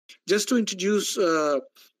Just to introduce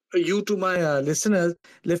you to my listeners,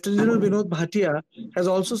 Lieutenant General Vinod Bhatia has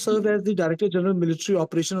also served as the Director General Military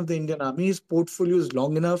Operation of the Indian Army. His portfolio is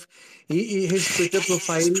long enough. His Twitter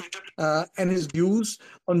profile and his views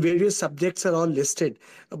on various subjects are all listed.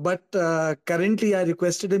 But currently, I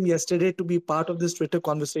requested him yesterday to be part of this Twitter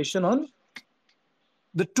conversation on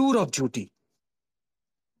the tour of duty,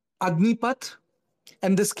 Agnipath,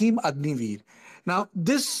 and the scheme Agniveer. Now,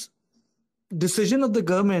 this decision of the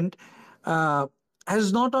government uh,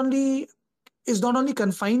 has not only is not only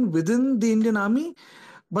confined within the Indian Army,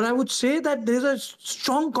 but I would say that there's a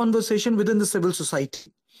strong conversation within the civil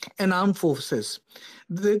society and armed forces.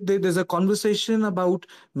 There's a conversation about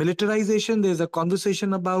militarization. There's a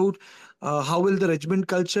conversation about how will the regiment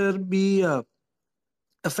culture be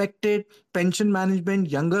affected, pension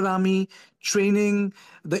management, younger army, training,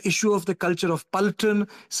 the issue of the culture of Paltan.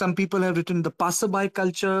 Some people have written the passerby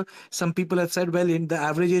culture. Some people have said, well, in the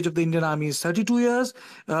average age of the Indian army is 32 years.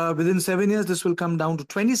 Within 7 years, this will come down to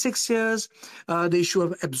 26 years. The issue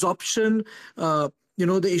of absorption, the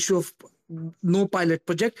issue of no pilot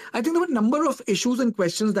project. I think there were a number of issues and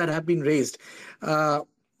questions that have been raised.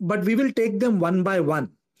 But we will take them one by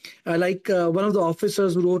one. One of the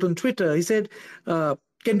officers who wrote on Twitter, he said,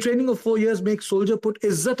 can training of 4 years make soldier put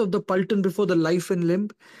izzat of the Paltan before the life and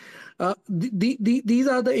limb? These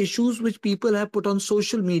are the issues which people have put on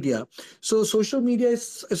social media. So social media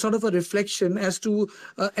is a sort of a reflection as to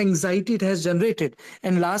anxiety it has generated.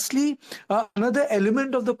 And lastly, another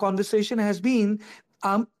element of the conversation has been,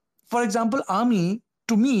 for example, army,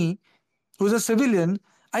 to me, who's a civilian,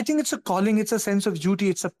 I think it's a calling, it's a sense of duty,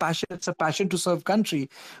 it's a passion to serve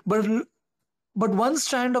country. But one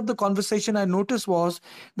strand of the conversation I noticed was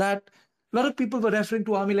that a lot of people were referring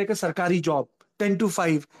to army like a sarkari job. 10 to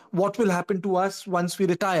 5, what will happen to us once we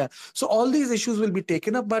retire? So all these issues will be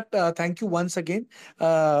taken up, but thank you once again,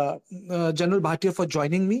 General Bhatia, for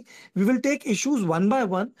joining me. We will take issues one by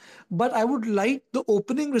one, but I would like the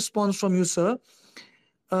opening response from you, sir.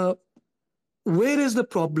 uh, where is the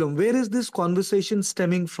problem? Where is this conversation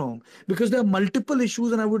stemming from? Because there are multiple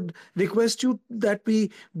issues, and I would request you that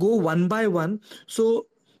we go one by one. So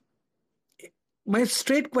my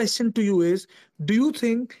straight question to you is, do you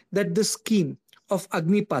think that the scheme of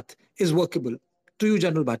Agnipath is workable? To you,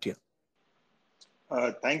 General Bhatia.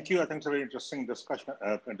 Thank you. I think it's a very interesting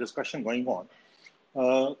discussion going on.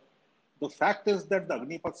 Uh, the fact is that the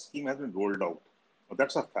Agnipath scheme has been rolled out.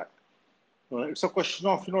 That's a fact. It's a question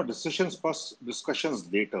of decisions first, discussions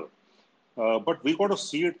later. But we got to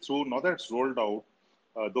see it through. Now that it's rolled out,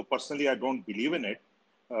 though personally I don't believe in it,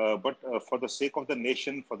 but for the sake of the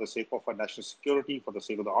nation, for the sake of our national security, for the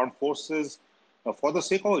sake of the armed forces, for the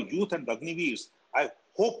sake of our youth and Agniveers, I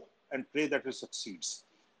hope and pray that it succeeds.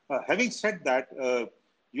 Having said that,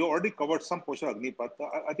 you already covered some portion of Agnipath.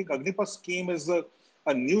 I think Agnipath scheme is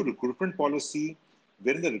a new recruitment policy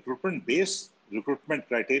wherein the recruitment base, recruitment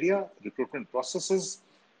criteria, recruitment processes,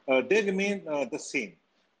 they remain the same.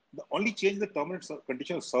 The only change in the terminate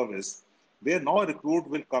condition of service, where now a recruit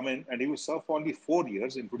will come in and he will serve for only 4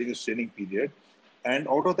 years, including his training period. And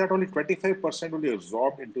out of that, only 25% will be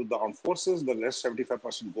absorbed into the armed forces. The rest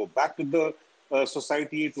 75% go back to the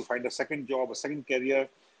society to find a second job, a second career.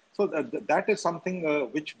 So that is something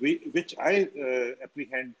which I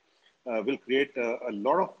apprehend will create a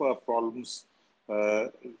lot of problems, uh,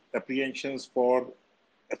 apprehensions for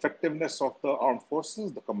effectiveness of the armed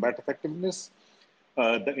forces, the combat effectiveness,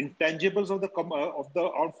 the intangibles of the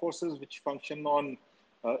armed forces, which function on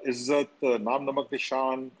izzat, naam namak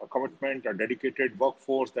nishan, a commitment, a dedicated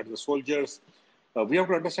workforce, that is the soldiers. We have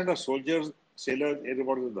to understand our soldiers, sailors,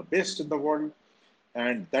 everybody is the best in the world,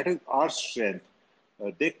 and that is our strength.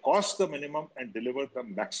 They cost the minimum and deliver the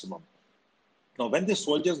maximum. Now, when the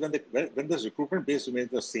soldiers, when this recruitment base remains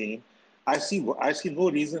the same, I see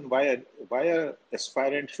no reason why a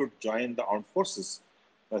aspirant should join the armed forces.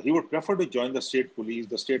 He would prefer to join the state police,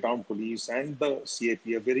 the state armed police, and the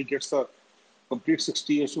CAPF, where he gets a complete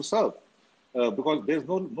 60 years to serve. Because there's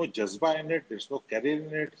no jazba in it, there's no career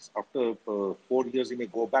in it. After 4 years, he may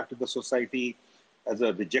go back to the society as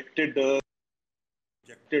a rejected.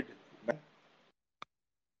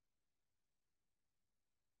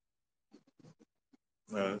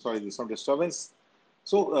 Sorry, there's some disturbance.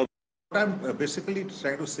 So, what I'm basically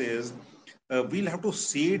trying to say is we'll have to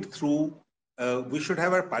see it through. We should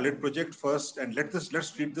have our pilot project first, and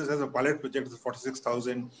let's treat this as a pilot project. The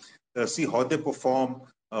 46,000, see how they perform.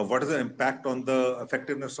 What is the impact on the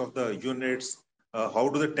effectiveness of the units? How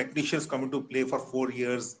do the technicians come into play for 4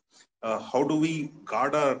 years? How do we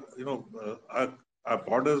guard our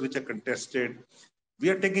borders which are contested? We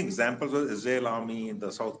are taking examples of Israel army,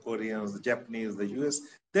 the South Koreans, the Japanese, the US.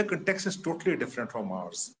 Their context is totally different from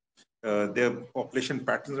ours. Their population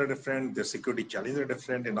patterns are different. Their security challenges are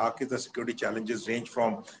different. In our case, the security challenges range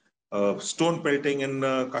from stone pelting in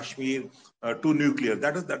Kashmir to nuclear.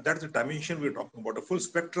 That's the dimension we're talking about, a full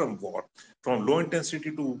spectrum war, from low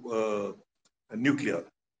intensity to nuclear.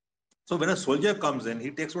 So when a soldier comes in, he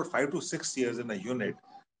takes about 5 to 6 years in a unit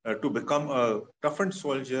to become a toughened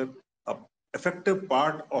soldier, a effective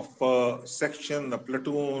part of a section, a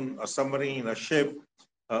platoon, a submarine, a ship,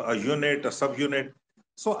 a unit, a subunit.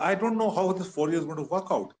 So I don't know how this 4 years is going to work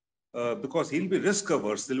out because he'll be risk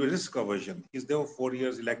averse. There'll be risk aversion. He's there for 4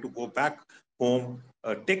 years. He'll like to go back home,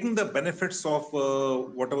 taking the benefits of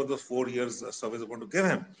whatever the 4 years service is going to give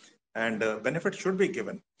him, and benefits should be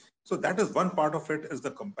given. So that is one part of it, is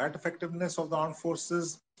the combat effectiveness of the armed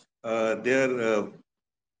forces, their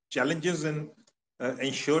challenges in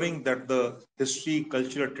ensuring that the history,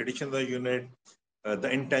 culture, tradition of the unit, the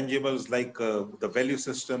intangibles like the value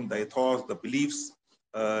system, the ethos, the beliefs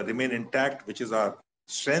remain intact, which is our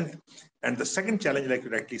strength. And the second challenge, like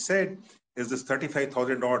you rightly said, is this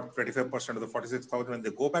 35,000 or 25% of the 46,000, when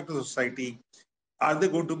they go back to the society, are they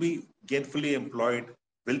going to be gainfully employed?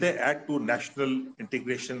 Will they add to national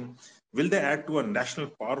integration? Will they add to a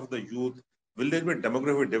national power of the youth? Will there be a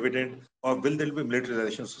demographic dividend, or will there be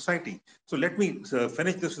militarization of society? So let me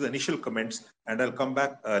finish this with initial comments, and I'll come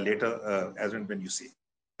back later as and when you see.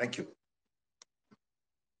 Thank you.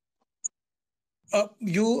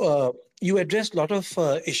 You addressed a lot of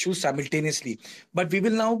issues simultaneously, but we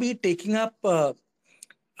will now be taking up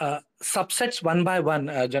subsets one by one,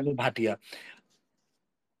 General Bhatia.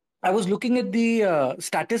 I was looking at the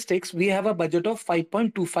statistics. We have a budget of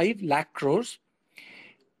 5.25 lakh crores.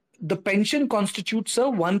 The pension constitutes a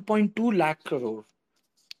 1.2 lakh crore.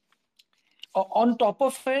 On top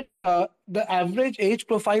of it, the average age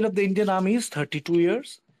profile of the Indian Army is 32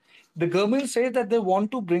 years. The government says that they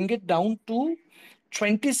want to bring it down to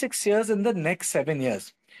 26 years in the next 7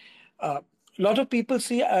 years. A lot of people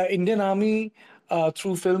see Indian Army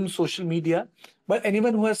through film, social media, but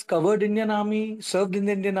anyone who has covered Indian Army, served in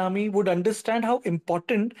the Indian Army, would understand how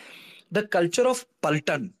important the culture of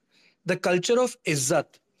Paltan, the culture of Izzat,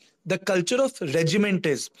 the culture of regiment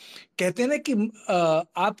is कहते हैं ना कि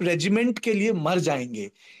आप regiment के लिए मर जाएंगे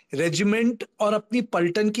regiment और अपनी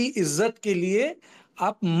पलटन की इज्जत के लिए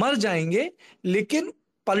आप मर जाएंगे लेकिन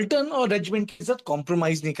पलटन और रेजिमेंट की इज्जत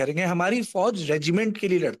कॉम्प्रोमाइज नहीं करेंगे हमारी फौज रेजिमेंट के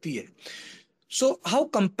लिए लड़ती है so how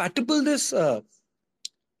compatible this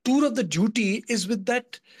tour of the duty is with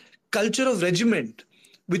that culture of regiment,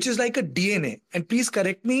 which is like a DNA. And please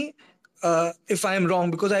correct me if I am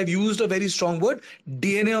wrong, because I've used a very strong word,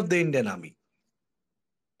 DNA of the Indian Army.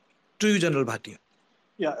 To you, General Bhatia.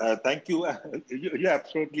 Thank you ये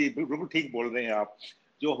absolutely बिल्कुल ठीक बोल रहे हैं आप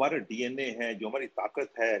जो हमारे DNA है जो हमारी ताकत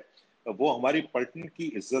है वो हमारी पलटन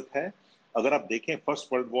की इज्जत है अगर आप देखें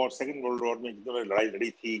first world war second world war में जिन्होंने लड़ाई लड़ी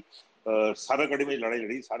थी सारागढ़ी में लड़ाई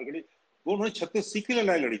लड़ी सारागढ़ी वो उन्होंने 36 सीख के लिए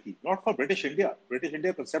लड़ाई लड़ी थी not for British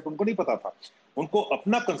India concept उनको नहीं पता था उनको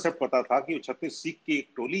अपना कंसेप्ट पता था कि वो 36 सीख की एक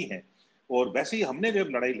टोली है और वैसे ही हमने जब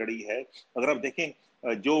लड़ाई लड़ी है अगर आप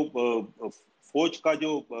देखें जो फौज का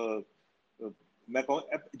जो मैं कहूँ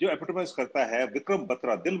जो एपिटोमाइज करता है विक्रम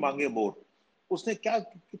बत्रा दिल मांगे मोर उसने क्या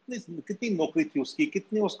कितनी नौकरी थी उसकी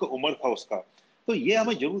कितनी उसका उम्र था उसका तो ये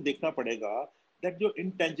हमें जरूर देखना पड़ेगा दैट जो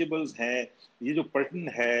इंटेंजिबल्स हैं ये जो पलटन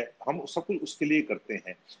है हम सब कुछ उसके लिए करते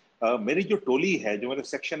हैं मेरी जो टोली है जो मेरे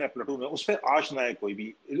सेक्शन है प्लाटून है उस पर आश ना आए कोई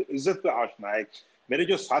भी इज्जत पे आश ना आए मेरे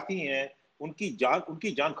जो साथी हैं उनकी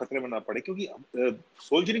जान खतरे में ना पड़े क्योंकि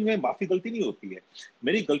सोल्जरिंग में माफी गलती नहीं होती है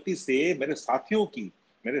मेरी गलती से मेरे साथियों की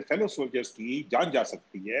मेरे फेलो सोल्जर्स की जान जा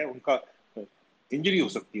सकती है उनका इंजरी हो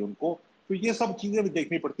सकती है उनको तो ये सब चीजें भी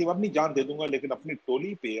देखनी पड़ती है मैं अपनी जान दे दूंगा लेकिन अपनी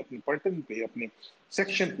टोली पे अपनी पलटन पे अपने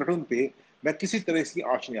सेक्शन प्लाटून पे मैं किसी तरह इसकी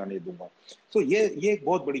आंच नहीं आने दूंगा तो ये एक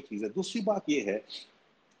बहुत बड़ी चीज है दूसरी बात ये है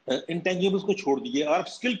इंटेंजिबल्स को छोड़ दीजिए और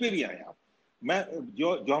स्किल पे भी आए आप मैं जो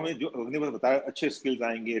हमें जो अग्निवर बताया अच्छे स्किल्स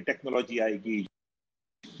आएंगे टेक्नोलॉजी आएगी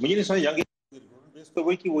मुझे नहीं समझ यंग एज तो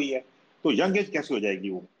वही की वही है तो यंग एज कैसे हो जाएगी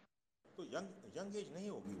वो तो यंग एज नहीं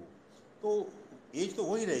होगी वो तो एज तो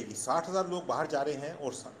वही रहेगी 60,000 लोग बाहर जा रहे हैं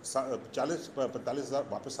और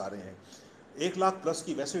 40-45,000 वापस आ रहे हैं 1 लाख प्लस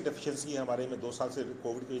की वैसे डेफिशिएंसी है हमारे में 2 साल से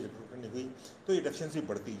कोविड की रिक्रूटमेंट नहीं हुई तो ये डेफिशिएंसी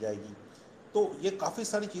बढ़ती जाएगी तो ये काफ़ी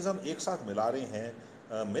सारी चीज़ें हम एक साथ मिला रहे हैं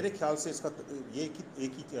मेरे ख्याल से इसका ये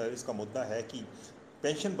एक ही इसका मुद्दा है कि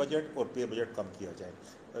पेंशन बजट और पे बजट कम किया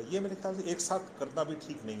जाए ये मेरे ख्याल से एक साथ करना भी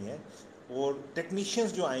ठीक नहीं है और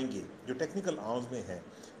टेक्नीशियंस जो आएंगे जो टेक्निकल आर्म्स में हैं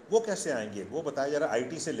वो कैसे आएंगे वो बताया जा रहा है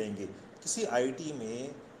आईटी से लेंगे किसी आईटी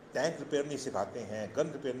में टैंक रिपेयर नहीं सिखाते हैं,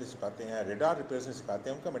 गन रिपेयर नहीं सिखाते हैं, रेडार रिपेयर नहीं सिखाते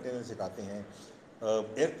हैं, उनका मेंटेनेंस सिखाते हैं,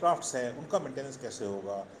 एयरक्राफ्ट्स हैं उनका मेंटेनेंस कैसे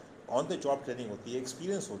होगा, ऑन द जॉब ट्रेनिंग होती है,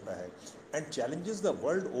 एक्सपीरियंस होता है. And challenges the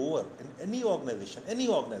world over in any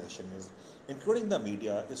organization is including the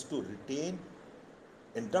media is to retain,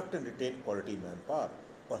 induct and retain quality man power.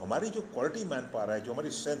 और हमारी जो क्वालिटी मैन पावर है, जो हमारी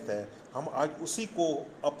स्ट्रेंथ है, हम आज उसी को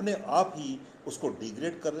अपने आप ही उसको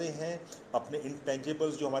डिग्रेड कर रहे हैं. अपने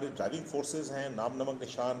इंटेंजिबल्स जो हमारे ड्राइविंग फोर्सेस हैं, नाम नमक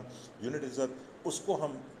निशान, यूनिट इज्जत, उसको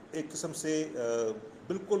हम एक किस्म से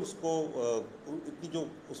बिल्कुल उसको इतनी जो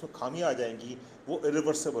उसमें खामियां आ जाएंगी वो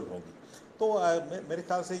इरिवर्सिबल होंगी. तो मेरे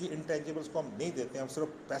ख्याल से ये इंटेंजिबल्स को हम नहीं देते हैं, हम सिर्फ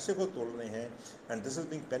पैसे को तोड़ रहे हैं. And this is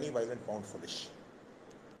being Penney wise and pound foolish.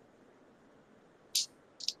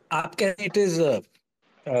 आप कह रहे it is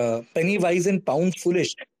Penney wise and pound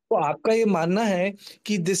foolish, तो आपका ये मानना है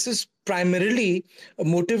कि this is primarily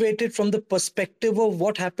motivated from the perspective of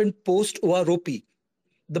what happened post OROP,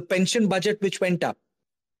 the pension budget which went up.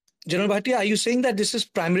 General Bhatia, are you saying that this is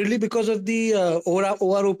primarily because of the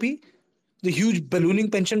OROP, the huge ballooning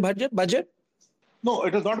pension budget? No,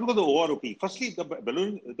 it is not because of the OROP. Firstly, the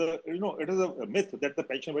balloon, it is a myth that the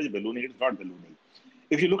pension budget is ballooning. It is not ballooning.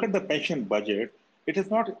 If you look at the pension budget, it is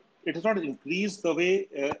not increased the way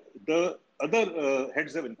the other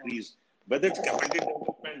heads have increased, whether it's capacity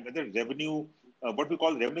development, whether it's revenue, what we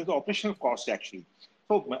call revenue is the operational cost actually.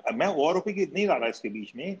 तो मैं OROP की नहीं ला रहा इसके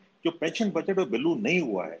बीच में. जो pension budget और balloon नहीं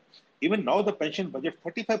हुआ है. Even now the pension budget,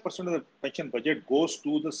 35% of the pension budget goes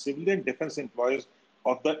to the civilian defense employees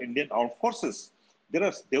of the Indian armed forces.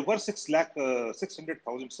 There were 6 lakh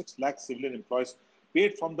civilian employees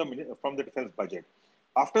paid from the defense budget.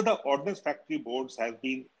 After the ordnance factory boards have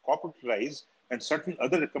been corporatized and certain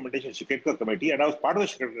other recommendations, Shikar committee, and I was part of the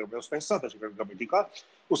Shikar committee, उसका हिस्सा था Shikar committee का,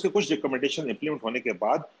 उसके कुछ recommendations implement होने के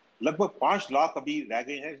बाद लगभग 5 लाख अभी रह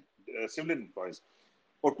गए हैं civilian employees.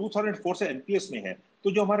 और 2004 से एनपीएस में है.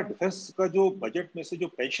 तो जो हमारा डिफेंस का जो बजट में से जो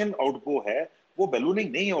पेंशन आउटगो है वो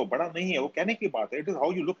बैलूनिंग नहीं है, वो बड़ा नहीं है, वो कहने की बात है. It is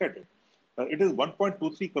how you look at it. It is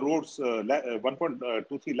 1.23 crores,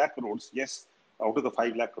 1.23 lakh crores. Yes, out of the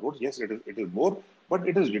 5 lakh crores, yes, it is more, but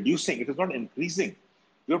it is reducing. It is not increasing.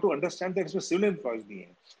 You have to understand that इसमें civil employees भी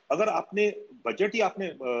हैं. अगर आपने budget ही आपने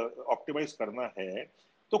optimise करना है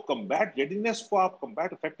तो combat readiness को आप,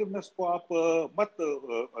 कम्बैट इफेक्टिवनेस को आप मत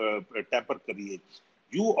टैपर करिए.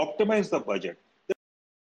 You optimize the budget.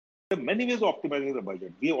 There are many ways of optimizing the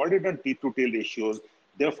budget. We have already done teeth to tail ratios.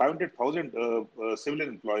 There are 500,000 civilian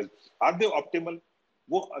employees. Are they optimal?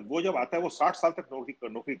 वो जब आता है वो 60 साल तक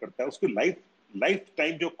नौकरी करता है, उसकी लाइफ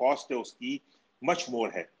टाइम जो कॉस्ट है उसकी मच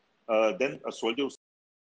मोर है देन अ सोल्जर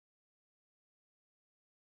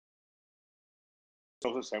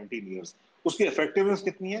 17 years. उसकी इफेक्टिवनेस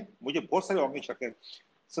कितनी है? मुझे बहुत सारे ऑर्गेनाइजेशन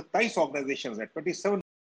 27 ऑर्गेनाइजेशंस हैं, 27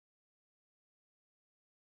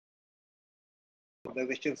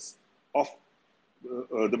 organizations of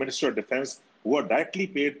the Ministry of Defense who are directly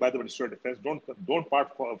paid by the Ministry of Defense don't form part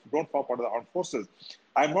of the armed forces.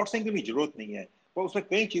 I'm not saying कि जरूरत नहीं है, पर उसमें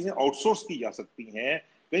कई चीजें आउटसोर्स की जा सकती हैं,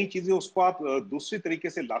 कई चीजें उसको आप दूसरी तरीके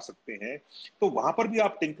से ला सकते हैं. तो वहां पर भी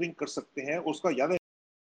आप टिंकरिंग कर सकते हैं, उसका ज्यादा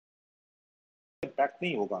इम्पैक्ट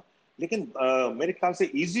नहीं होगा. लेकिन मेरे ख्याल से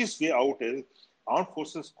easiest way out is arm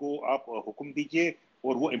forces को आप हुक्म दीजिए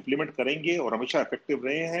और वो इम्प्लीमेंट करेंगे और हमेशा इफेक्टिव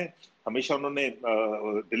रहे हैं, हमेशा उन्होंने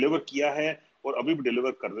डिलीवर किया है और अभी भी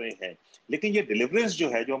डिलीवर कर रहे हैं. लेकिन ये डिलीवरेंस जो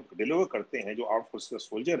है, जो हम डिलीवर करते हैं, जो आर्म फोर्स का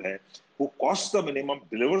सोल्जर है वो cost the minimum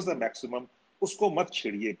delivers the maximum, उसको मत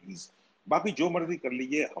छेड़िए प्लीज. बाकी जो मर्जी कर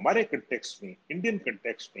लीजिए. हमारे कंटेक्स्ट में, इंडियन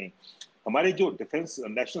कंटेक्स्ट में, हमारे जो डिफेंस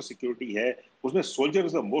नेशनल सिक्योरिटी है उसमें soldier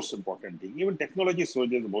is the most important thing. Even technology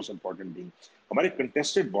soldier is the most important thing. हमारे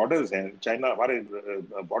कंटेस्टेड बॉर्डर्स हैं, चाइना हमारे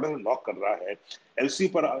बॉर्डर में नॉक कर रहा है, एलसी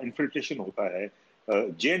पर इन्फिल्ट्रेशन होता है,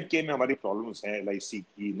 जे.एंड.के में हमारी प्रॉब्लम्स हैं, एलआईसी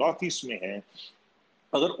की नॉर्थ ईस्ट में है.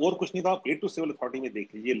 अगर और कुछ नहीं तो आप 8 टू सिविल अथॉरिटी में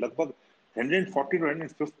देख लीजिए, लगभग 140 टू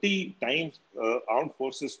 150 टाइम्स आर्म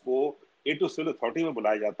फोर्सेस को 8 टू सिविल अथॉरिटी में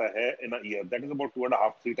बुलाया जाता है इन a year. That is about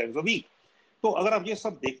 2.5-3 times a week. तो अगर आप ये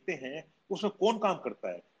सब देखते हैं उसमें कौन काम करता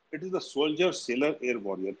है? It is the soldier, seller, air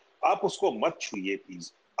warrior. आप उसको मत छूइए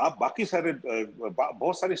प्लीज. आप बाकी सारे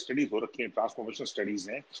बहुत सारी स्टडीज हो रखी हैं, ट्रांसफॉर्मेशन स्टडीज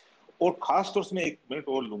हैं, और खासतौर से मैं 1 मिनट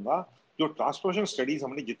और लूंगा. जो ट्रांसफॉर्मेशन स्टडीज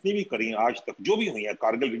हमने जितनी भी करी हैं आज तक, जो भी हुई है,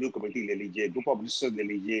 कारगिल रिव्यू कमेटी ले लीजिए, ग्रुप ऑफ मिनिस्टर्स ले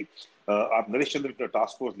लीजिए, आप नरेश चंद्र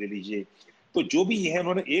टास्क फोर्स ले लीजिए, तो जो भी है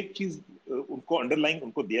उन्होंने एक चीज उनको अंडरलाइन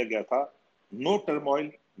उनको दिया गया था: no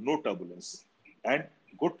turmoil, no turbulence and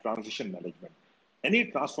good transition management. Any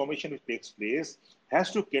transformation which takes place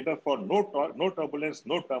has to cater for no turbulence,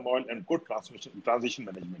 no turmoil, and good transition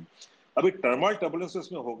management. अभी टर्मोइल टर्बुलेंसेस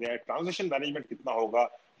में हो गया है, ट्रांजिशन मैनेजमेंट कितना होगा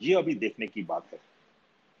ये अभी देखने की बात है.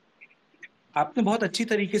 आपने बहुत अच्छी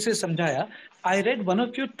तरीके से समझाया. I read one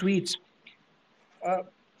of your tweets. Uh,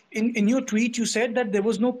 in your tweet, you said that there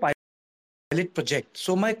was no pilot project.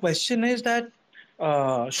 So my question is that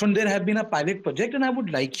should there have been a pilot project? And I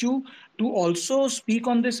would like you to also speak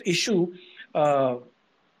on this issue uh,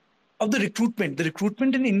 of the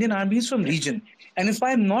recruitment in Indian Army is from region. And if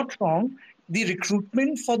I'm not wrong, the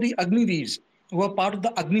recruitment for the Agniveers who are part of the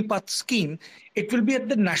Agnipath scheme, it will be at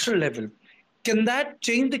the national level. Can that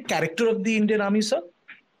change the character of the Indian Army, sir?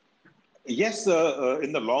 Yes,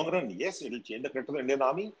 in the long run, yes, it will change the character of the Indian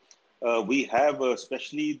Army. We have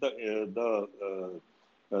especially the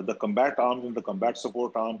combat arms and the combat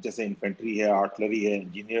support arms, जैसे infantry है, artillery है,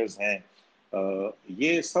 engineers हैं.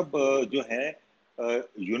 ये सब जो हैं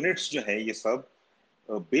units जो हैं ये सब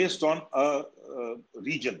based on a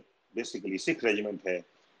region, basically Sikh regiment है,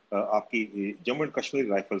 आपकी जम्मू एंड कश्मीर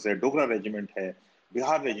राइफल्स है, डोगरा रेजिमेंट है,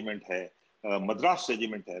 बिहार रेजिमेंट है, मद्रास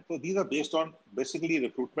रेजिमेंट है. तो these are based on basically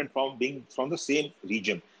recruitment from the same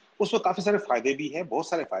region. उसमें काफी सारे फायदे भी हैं, बहुत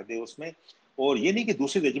सारे फायदे हैं उसमें. और ये नहीं कि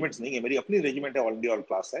दूसरी रेजिमेंट्स नहीं है, मेरी अपनी रेजिमेंट है, ऑल इंडिया ऑल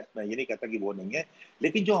क्लास है, मैं ये नहीं कहता कि वो नहीं है.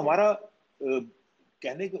 लेकिन जो हमारा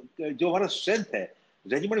कहने जो हमारा स्ट्रेंथ है,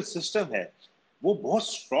 रेजिमेंटल सिस्टम है, वो बहुत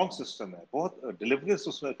स्ट्रॉन्ग सिस्टम है, बहुत डिलीवरीज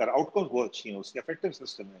उसमें कर आउटकम्स बहुत अच्छी हैं, उसके इफेक्टिव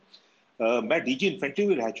सिस्टम है. मैं डीजी इन्फेंट्री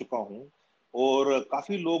भी रह चुका हूँ. और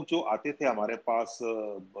काफी लोग जो आते थे हमारे पास,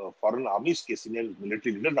 फॉरेन आर्मीज के सीनियर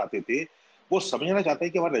मिलिट्री लीडर आते थे, वो समझना चाहते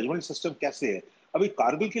हैं कि हमारा रेजिमेंट सिस्टम कैसे है. अभी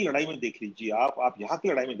कारगिल की लड़ाई में देख लीजिए, आप यहाँ की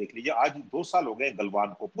लड़ाई में देख लीजिए. आज 2 साल हो गए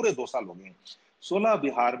गलवान को, पूरे 2 साल हो गए. 16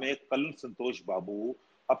 बिहार में कर्नल संतोष बाबू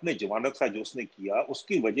अपने जवानत का जो उसने किया,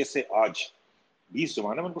 उसकी वजह से आज 20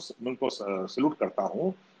 जवान है, मैं उनको सल्यूट करता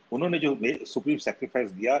हूँ. उन्होंने जो सुप्रीम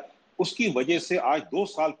सेक्रीफाइस दिया, उसकी वजह से आज 2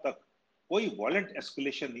 साल तक कोई वायलेंट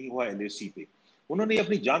एस्केलेशन नहीं हुआ एलएसी पे. उन्होंने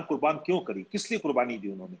अपनी जान कुर्बान क्यों करी, किस लिए कुर्बानी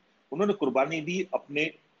दी उन्होंने? उन्होंने कुर्बानी दी अपने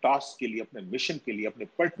टास्क के लिए, अपने मिशन के लिए, अपने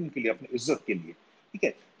पलटन के लिए, अपनी इज्जत के लिए. ठीक है,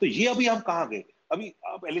 तो ये अभी हम कहाँ गए? अभी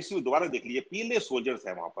आप एलएसी में दोबारा देख लीजिए, पीएलए सोल्जर्स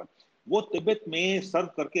है वहां पर, वो तिब्बत में सर्व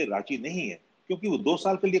करके राजी नहीं है, क्योंकि वो 2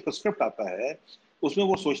 साल के लिए स्क्रिप्ट आता है. उसमें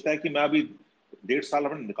वो सोचता है कि मैं अभी 1.5 साल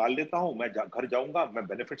अपने निकाल लेता हूँ, मैं घर जाऊंगा, मैं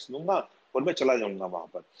बेनिफिट्स लूंगा और मैं चला जाऊंगा वहां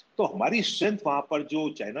पर. तो हमारी स्ट्रेंथ वहां पर जो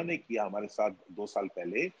चाइना ने किया हमारे साथ 2 साल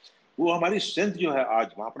पहले, वो हमारी स्ट्रेंथ जो है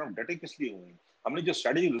आज वहां पर हम डटे किस लिए हुए हैं? हमने जो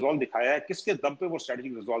स्ट्रेटेजिक रिजॉल्व दिखाया है, किसके दम पे वो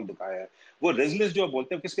स्ट्रेटेजिक रिजॉल्व दिखाया है? वो रेजिलेंस जो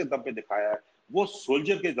बोलते हैं, किसके दम पे दिखाया है? वो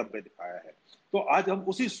सोल्जर के दम पे दिखाया है. तो आज हम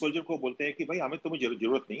उसी सोल्जर को बोलते हैं कि भाई हमें तुम्हें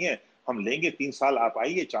जरूरत नहीं है, हम लेंगे, 3 साल आप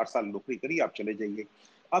आइए, 4 साल नौकरी करिए, आप चले जाइए.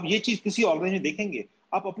 अब ये चीज किसी ऑर्गेनाइजेशन देखेंगे?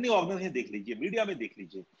 आप अपनी ऑर्गेनाइजेशन देख लीजिए, मीडिया में देख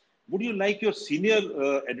लीजिए. Would you like your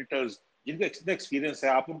senior editors जिनका एक्सपीरियंस है,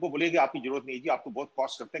 आप उनको बोलेंगे आपकी जरूरत नहीं है जी, आप तो बहुत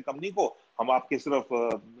कॉस्ट करते हैं कंपनी को, हम आपके सिर्फ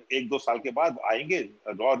 1-2 साल के बाद आएंगे,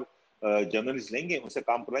 रॉ जर्नलिस्ट लेंगे, उनसे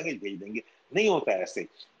काम कराएंगे, भेज देंगे? नहीं होता है ऐसे.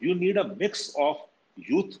 You need a mix of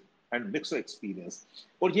youth and mix of experience.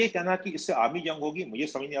 और ये कहना कि इससे आर्मी जंग होगी, मुझे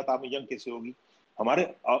समझ नहीं आता आर्मी जंग कैसे होगी. हमारे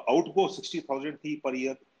आउटगो 60,000 थी पर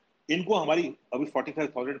ईयर, इनको हमारी अभी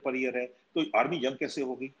 45,000 पर ईयर है. तो आर्मी जंग कैसे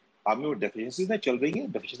होगी? आर्मी में डेफिशिएंसीज ना चल रही है,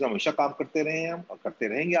 डेफिशिएंसी हमेशा काम करते रहे हैं हम और करते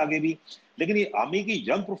रहेंगे आगे भी. लेकिन ये आर्मी की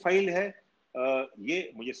यंग प्रोफाइल है,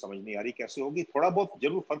 ये मुझे समझ नहीं आ रही कैसे होगी. थोड़ा बहुत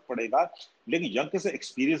जरूर फर्क पड़ेगा, लेकिन यंग से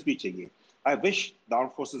एक्सपीरियंस भी चाहिए. I wish the arm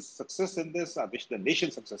forces success in this, I wish the nation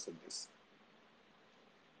success in this.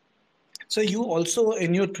 So you also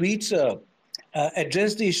in your tweets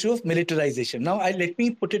address the issue of militarization. Now, let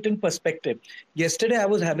me put it in perspective. Yesterday, I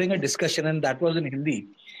was having a discussion, and that was in Hindi,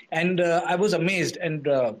 and I was amazed,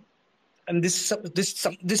 and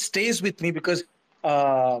this stays with me because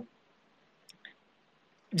uh,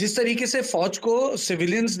 जिस तरीके से फौज को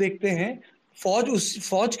civilians देखते हैं,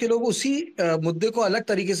 फौज के लोग उसी मुद्दे को अलग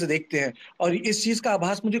तरीके से देखते हैं. और इस चीज का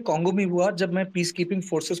आभास मुझे कांगो में हुआ जब मैं पीस कीपिंग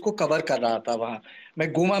फोर्सेस को कवर कर रहा था. वहां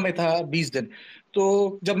मैं गोमा में था 20 दिन.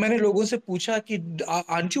 तो जब मैंने लोगों से पूछा कि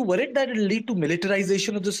aren't you worried that it lead to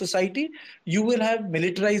militarisation of the society, you will have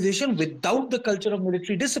militarisation without the culture of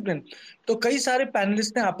military discipline. तो कई सारे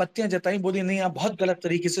पैनलिस्ट ने आपत्तियां जताई, बोली नहीं आप बहुत गलत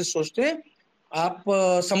तरीके से सोचते हैं, आप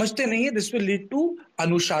समझते नहीं है. दिस विल लीड टू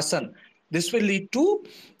अनुशासन, this will lead to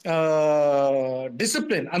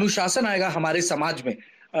discipline, अनुशासन आएगा हमारे समाज में.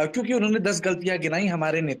 क्योंकि उन्होंने 10 गलतियां गिनाई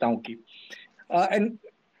हमारे नेताओं की. And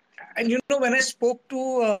and you know when I spoke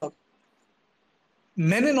to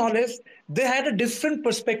men in olive, they had a different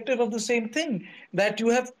perspective of the same thing, that you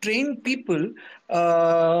have trained people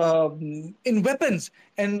in weapons,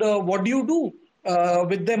 and what do you do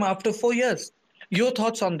with them after 4 years? Your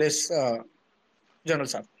thoughts on this, General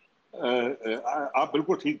Saab? आप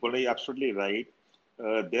बिल्कुल ठीक बोल रहे हैं, absolutely right.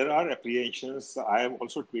 There are apprehensions. I have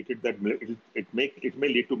also tweeted that it may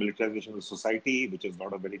lead to militarization of society, which is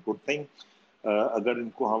not a very good thing. अगर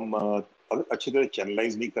इनको हम अच्छी तरह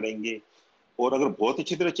चैनलाइज नहीं करेंगे, और अगर बहुत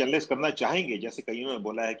अच्छी तरह चैनलाइज करना चाहेंगे, जैसे कईयों ने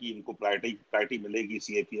बोला है कि इनको प्रायोरिटी प्रायोरिटी मिलेगी,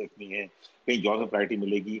 सीएपीएफ में है, कहीं जॉब में प्रायोरिटी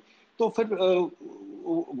मिलेगी, तो फिर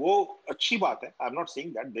वो अच्छी बात है. I am not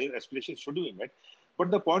saying that there aspiration should be met, but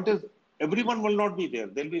the point is everyone will not be there.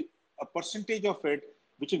 There will be a percentage of it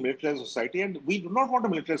which will militarize society, and we do not want a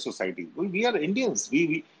militarized society. We are Indians.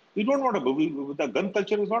 We don't want to. The gun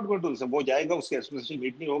culture is not going to listen. वो जाएगा, उसकी aspiration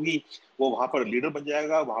meet नहीं होगी, वो वहां पर leader बन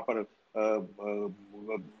जाएगा, वहां पर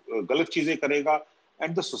गलत चीजें करेगा,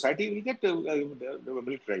 and the society will get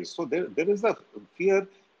militarized. So there is a fear,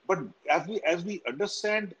 but as we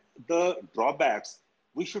understand the drawbacks,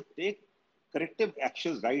 we should take corrective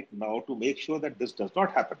actions right now to make sure that this does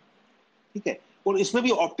not happen. ठीक है, और इसमें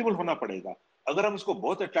भी optimal होना पड़ेगा. अगर हम इसको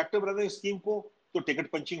बहुत अट्रैक्टिव रख दें स्कीम को, तो टिकट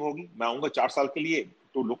पंचिंग होगी, मैं आऊंगा 4 साल के लिए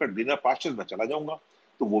तो लोग ग्रीनर पास्चर्स में चला जाऊंगा,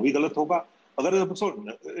 तो वो भी गलत होगा. अगर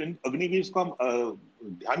अग्निवीर को हम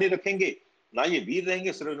ध्यान नहीं रखेंगे, ना ये वीर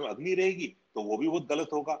रहेंगे, सिर्फ अग्नि रहेगी, तो वो भी बहुत गलत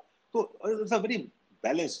होगा. तो इट्स अ वेरी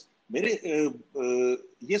बैलेंस. मेरे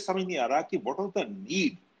ये समझ नहीं आ रहा कि what is the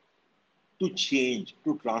need to change,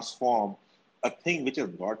 to transform a thing which has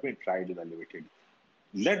not been tried, evaluated.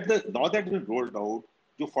 Let the now that it's been rolled out,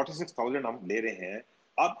 जो 46,000 हम ले रहे हैं,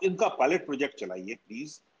 आप इनका पायलट प्रोजेक्ट चलाइए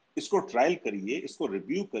प्लीज, इसको ट्रायल करिए, इसको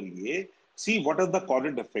रिव्यू करिए, see what is the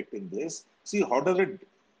current effect in this, see how does it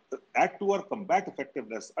add to our combat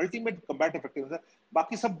effectiveness, ultimate combat effectiveness.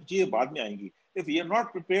 बाकी सब चीजें बाद में आएंगी. If we are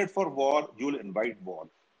not prepared for war, you will invite war.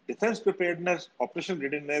 Defense preparedness, operational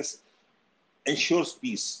readiness, ensures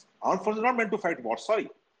peace. Armed forces are not meant to fight wars. Sorry,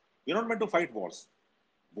 we're not meant to fight wars.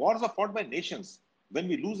 Wars are fought by nations when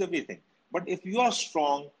we lose everything. But if you are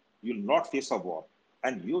strong, you'll not face a war.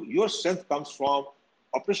 And your strength comes from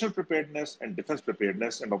operational preparedness and defense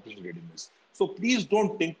preparedness and operational readiness. So please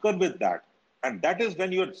don't tinker with that. And that is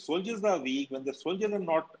when your soldiers are weak, when the soldiers are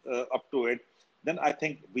not up to it, then I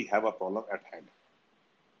think we have a problem at hand.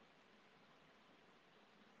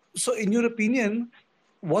 So, in your opinion,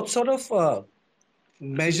 what sort of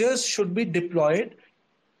measures should be deployed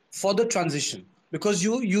for the transition? Because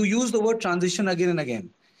you use the word transition again and again.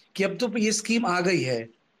 कि अब तो ये scheme आ गई है,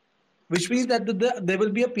 which means that there will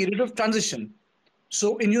be a period of transition.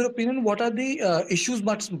 So, in your opinion, what are the issues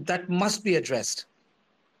that must be addressed?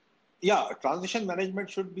 Yeah, transition management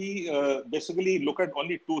should be basically look at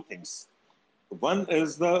only two things. One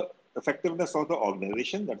is the effectiveness of the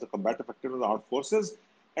organization, that's the combat effectiveness of the armed forces,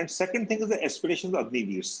 and second thing is the aspirations of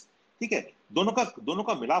अग्निवीर्स. ठीक है, दोनों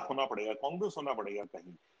का मिलाप होना पड़ेगा, कांग्रेस होना पड़ेगा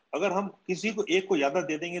कहीं. अगर हम किसी को एक को ज्यादा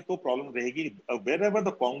दे देंगे तो प्रॉब्लम रहेगी. Wherever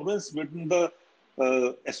the congruence between the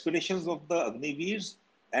aspirations of the Agniveers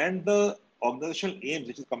and the organizational aims,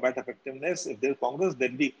 which is combat effectiveness, if there is congruence,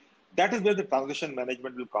 then be that is where the transition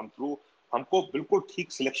management will come through. हमको बिल्कुल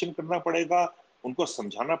ठीक selection करना पड़ेगा, उनको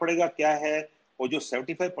समझाना पड़ेगा क्या है, और जो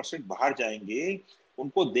 75% बाहर जाएंगे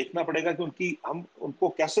उनको देखना पड़ेगा कि हम उनको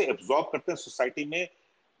कैसे एब्जॉर्ब करते हैं सोसाइटी में,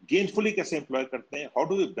 gainfully कैसे एम्प्लॉय करते हैं, how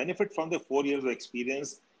do we benefit from the 4 years of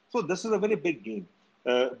experience. So this is a very big game,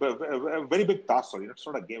 very big task. Sorry, it's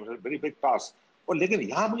not a game, it's a very big task. और लेकिन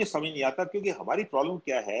यहाँ मुझे समझ नहीं आता, क्योंकि हमारी प्रॉब्लम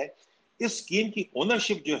क्या है, इस स्कीम की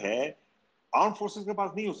ओनरशिप जो है आर्म फोर्सेस के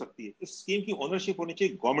पास नहीं हो सकती है. इस स्कीम की ओनरशिप होनी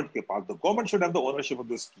चाहिए गवर्नमेंट के पास. The government should have the ownership of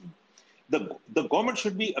this scheme. The government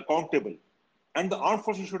should be accountable, and the armed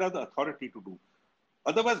forces should have the authority to do.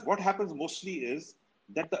 Otherwise, what happens mostly is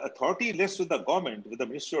that the authority rests with the government, with the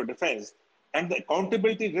Ministry of Defense, and the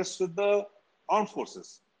accountability rests with the armed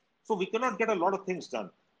forces. So we cannot get a lot of things done.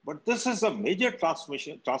 But this is a major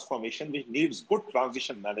transformation which needs good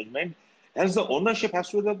transition management. Hence, the ownership has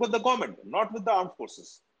to be with the government, not with the armed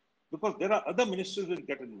forces, because there are other ministries will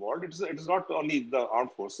get involved. It is not only the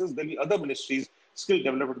armed forces. There will be other ministries. Skill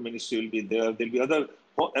development ministry will be there. There will be other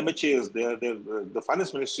MHAs there. The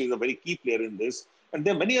finance ministry is a very key player in this, and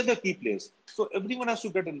there are many other key players. So everyone has to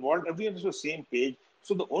get involved. Everyone is on the same page.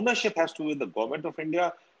 So the ownership has to be the government of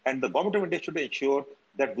India, and the government of India should ensure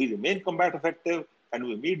that we remain combat effective and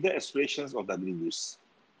we meet the aspirations of the agreeers.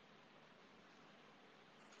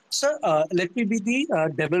 Sir, let me be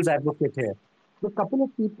the devil's advocate here. The couple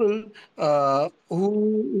of people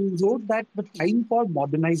who wrote that the time for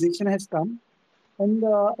modernization has come, and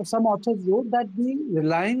some authors wrote that the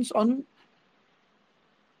reliance on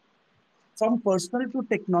from personal to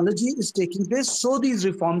technology is taking place, so these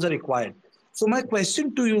reforms are required. So my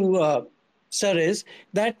question to you, sir, is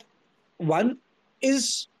that one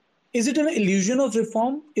is is it an illusion of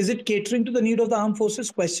reform? Is it catering to the need of the armed forces?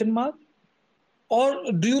 Question mark.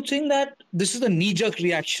 Or do you think that this is a knee jerk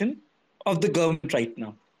reaction of the government right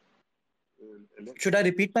now? Should I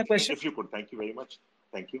repeat my question? If you could, thank you very much.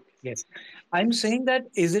 Thank you. Yes. I'm saying that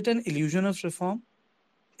is it an illusion of reform?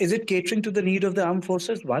 Is it catering to the need of the armed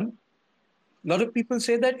forces? One. A lot of people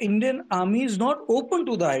say that Indian army is not open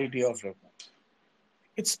to the idea of reform.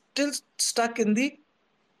 It's still stuck in the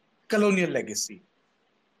colonial legacy.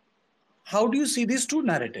 How do you see these two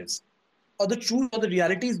narratives, or the truth or the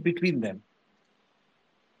realities between them?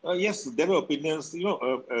 Yes, there are opinions.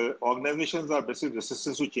 Organizations are basically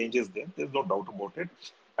resistant to changes. There's no doubt about it.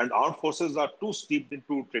 And armed forces are too steeped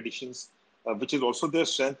into traditions, which is also their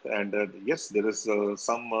strength. And yes, there is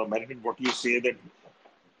some merit in what you say that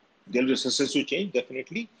there is resistance to change,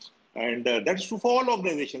 definitely. And that is true for all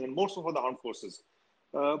organizations and most of the armed forces.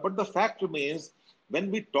 But the fact remains, when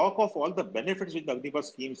we talk of all the benefits which the Agnipath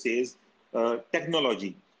scheme says,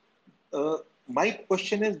 technology, uh, my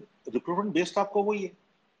question is, recruitment based आपका वही है,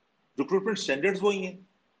 recruitment standards वही हैं,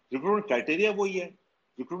 recruitment criteria वही है,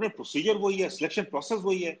 recruitment procedure वही है, selection process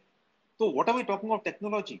वही है, तो what are we talking of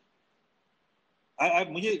technology?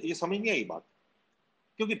 मुझे ये समझ नहीं आई बात,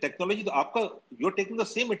 क्योंकि टेक्नोलॉजी तो आपका, you are taking the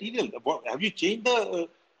same material, have you change the,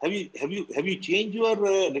 have you changed your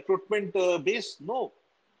recruitment base? No,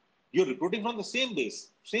 you're recruiting from the same base,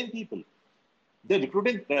 same people. The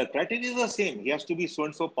recruiting criteria is the same. He has to be so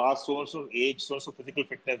and so past, so and so age, so and so physical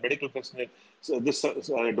fitness, medical fitness, so this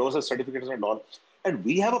doses certificates and all. And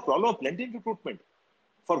we have a problem of plenty in recruitment.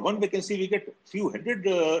 For one vacancy, we get few hundred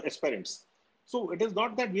aspirants. So it is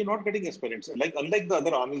not that we are not getting aspirants. Like unlike the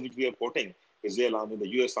other armies which we are quoting, Israel army, the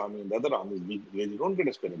US army, and the other armies, we don't get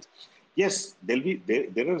aspirants. Yes, there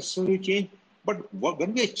is still change, but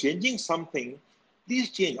when we are changing something, please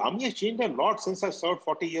change. Army has changed a lot since I served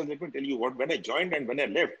 40 years. Let me tell you what, when I joined and when I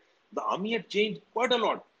left, the army had changed quite a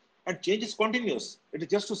lot. And change is continuous. It is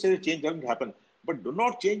just to say that change doesn't happen. But do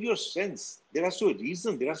not change your strengths. There has to be a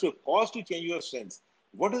reason, there has to be a cause to change your strengths.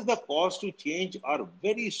 What is the cause to change our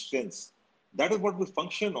very strengths? That is what we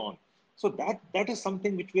function on. So that is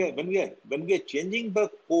something which we are, when we are changing the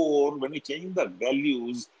core, when we're changing the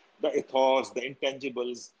values, the ethos, the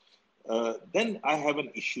intangibles, then I have an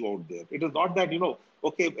issue out there. It is not that,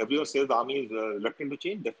 okay, everyone says the army is reluctant to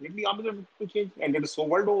change. Definitely, army is reluctant to change, and that is so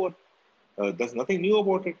world over. There's nothing new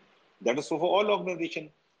about it. That is so for all organizations.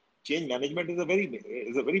 Change management is a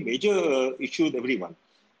very major issue with everyone.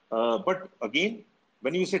 But again,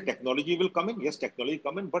 when you say technology will come in, yes, technology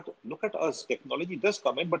come in. But look at us, technology does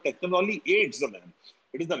come in, but technology aids the man.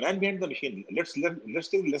 It is the man behind the machine. Let's take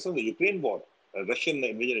the lessons of the Ukraine war, Russian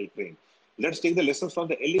invasion of Ukraine. Let's take the lessons from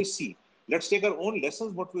the LAC. Let's take our own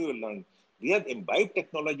lessons, what we will learn. We have imbibed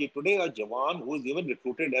technology. Today, a Jawan who is even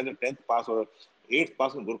recruited as a 10th pass or 8th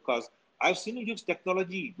pass in Gurkhas, I've seen him use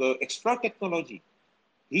technology, extra technology.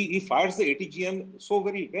 He fires the ATGM so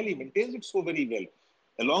very well. He maintains it so very well.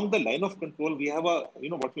 Along the line of control, we have what we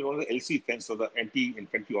know as the LC fence or the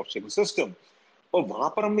anti-infantry obstacle system. और वहां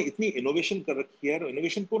पर हमने इतनी innovation कर रखी है,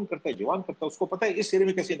 innovation कौन करता है? जवान करता है, उसको पता है इस एरिया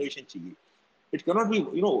में कैसे इनोवेशन चाहिए. It cannot be,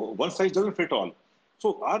 one size doesn't fit all.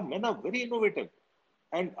 So our men are very innovative,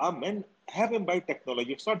 and our men have imbibed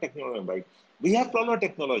technology. It's not technology imbibed. We have problem with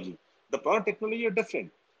technology. The problem technology are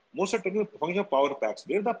different. Most of the technology function of power packs.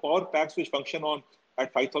 Where are the power packs which function on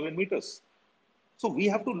at 5,000 meters? So we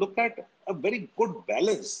have to look at a very good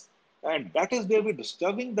balance. And that is where we're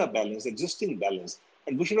disturbing the balance, existing balance.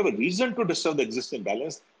 And we should have a reason to disturb the existing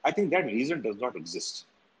balance. I think that reason does not exist.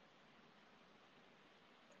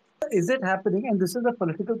 Is it happening? And this is a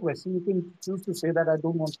political question. You can choose to say that I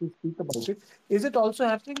don't want to speak about it. Is it also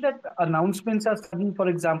happening that announcements are sudden? For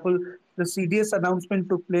example, the CDS announcement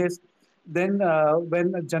took place. Then,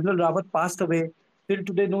 when General Rawat passed away, till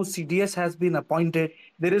today, no CDS has been appointed.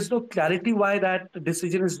 There is no clarity why that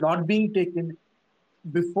decision is not being taken.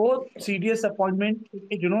 Before CDS appointment,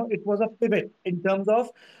 it was a pivot in terms of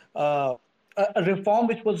a reform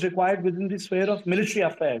which was required within the sphere of military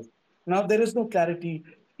affairs. Now there is no clarity.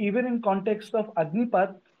 Even in context of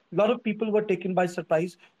Agnipath, a lot of people were taken by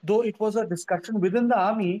surprise, though it was a discussion within the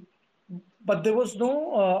army, but there was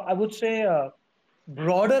no, I would say,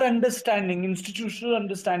 broader understanding, institutional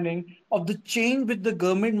understanding of the change which the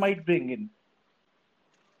government might bring in.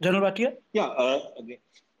 General Bhatia? Yeah, again,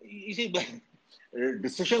 you see,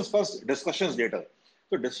 decisions first, discussions later.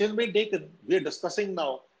 So decisions being taken, we are discussing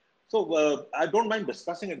now. So I don't mind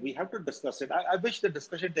discussing it. We have to discuss it. I wish the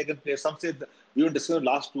discussion taken place. Some say that we were discussing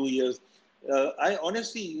last 2 years. I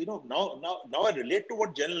honestly, now I relate to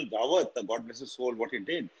what General Gawat, the God bless his soul, what he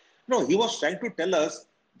did. No, he was trying to tell us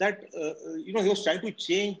that he was trying to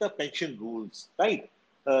change the pension rules, right?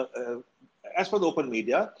 Uh, uh, as per the open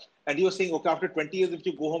media, and he was saying, okay, after 20 years, if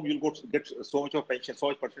you go home, you'll get so much of pension, so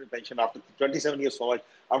much percentage pension. After 27 years, so much.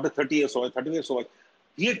 After 30 years, so much. 30 years, so much.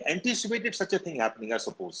 He had anticipated such a thing happening, I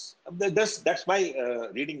suppose. That's my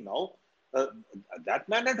reading now. Uh, that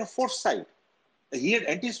man had a foresight. He had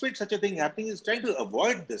anticipated such a thing happening. He's trying to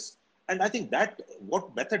avoid this. And I think that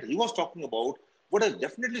what method he was talking about would have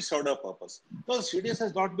definitely served a purpose. No, CDS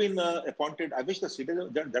has not been appointed. I wish the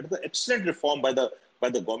CDS, that is an excellent reform by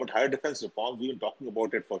the government, higher defense reform. We've been talking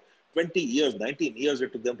about it for 20 years, 19 years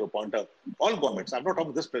it took them to appoint all governments. I'm not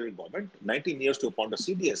talking this present government, 19 years to appoint a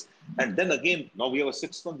CDS. And then again, now we have a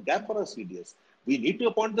 6-month gap for a CDS. We need to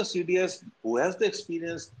appoint the CDS who has the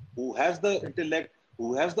experience, who has the intellect,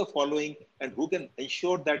 who has the following, and who can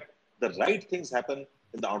ensure that the right things happen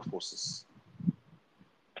in the armed forces.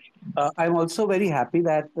 I'm also very happy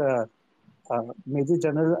that Major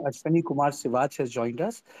General Ashwani Kumar Sivach has joined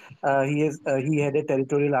us. He headed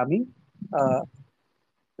Territorial Army. Uh,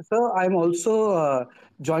 Sir, I'm also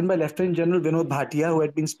joined by Lieutenant General Vinod Bhatia, who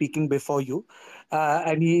had been speaking before you,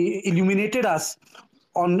 and he illuminated us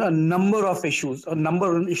on a number of issues,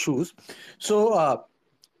 So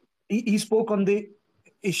he spoke on the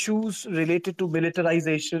issues related to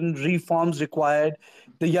militarization, reforms required,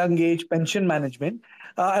 the young age, pension management.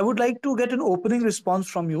 I would like to get an opening response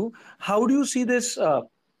from you. How do you see this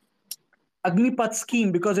Agnipath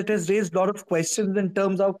scheme, because it has raised a lot of questions in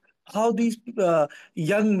terms of how these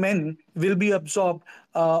young men will be absorbed.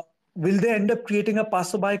 Will they end up creating a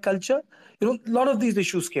passerby culture? A lot of these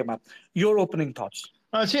issues came up. Your opening thoughts.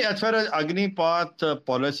 See, as far as Agnipath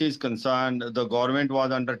policy is concerned, the government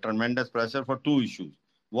was under tremendous pressure for two issues.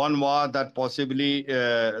 One was that possibly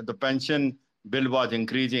the pension bill was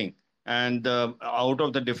increasing, and out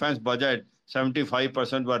of the defense budget,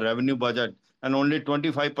 75% were revenue budget, and only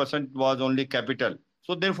 25% was only capital.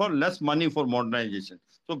 So therefore, less money for modernization.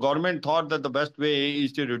 So government thought that the best way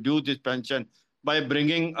is to reduce this pension by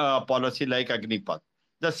bringing a policy like Agnipath.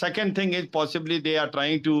 The second thing is possibly they are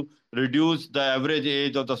trying to reduce the average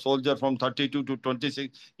age of the soldier from 32 to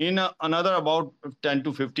 26 in another about 10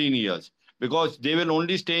 to 15 years, because they will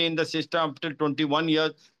only stay in the system till 21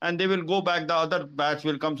 years and they will go back, the other batch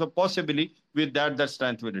will come. So possibly with that, the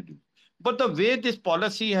strength will reduce. But the way this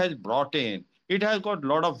policy has brought in, it has got a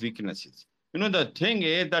lot of weaknesses. The thing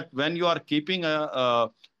is that when you are keeping a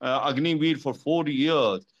Agniveer for 4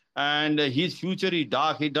 years, and his future is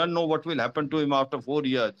dark. He doesn't know what will happen to him after 4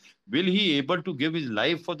 years. Will he able to give his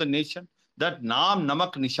life for the nation? That नाम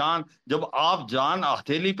नमक निशान जब आप जान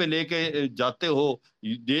हथेली पे लेके जाते हो,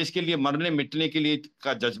 देश के लिए मरने मिटने के लिए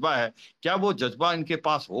का जज्बा है, क्या वो जज्बा इनके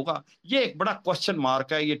पास होगा? ये एक बड़ा क्वेश्चन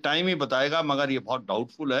मार्क है. ये टाइम ही बताएगा, मगर ये बहुत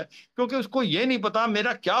डाउटफुल है, क्योंकि उसको ये नहीं पता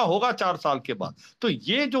मेरा क्या होगा 4 साल के बाद. तो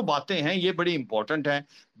ये जो बातें हैं ये बड़ी इंपॉर्टेंट है.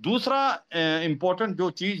 दूसरा इंपॉर्टेंट जो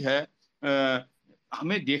चीज है,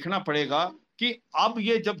 हमें देखना पड़ेगा कि अब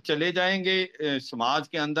ये जब चले जाएंगे समाज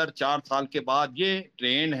के अंदर 4 साल के बाद, ये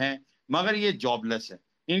ट्रेन है मगर ये जॉबलेस है,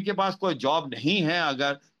 इनके पास कोई जॉब नहीं है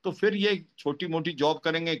अगर, तो फिर ये छोटी मोटी जॉब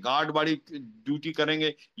करेंगे, गार्ड वाली ड्यूटी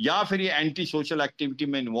करेंगे, या फिर ये एंटी सोशल एक्टिविटी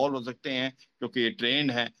में इन्वॉल्व हो सकते हैं क्योंकि ये ट्रेन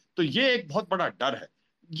है. तो ये एक बहुत बड़ा डर है.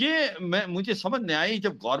 ये मुझे समझ नहीं आई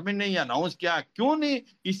जब गवर्नमेंट ने ये अनाउंस किया, क्यों नहीं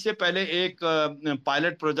इससे पहले एक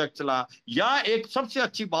पायलट प्रोजेक्ट चला, या एक सबसे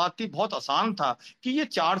अच्छी बात थी, बहुत आसान था कि ये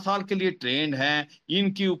 4 साल के लिए ट्रेंड है,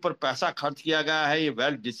 इनके ऊपर पैसा खर्च किया गया है, ये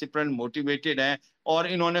वेल डिसिप्लिन मोटिवेटेड है और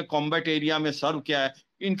इन्होंने कॉम्बैट एरिया में सर्व किया है,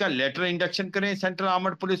 इनका लेटर इंडक्शन करें सेंट्रल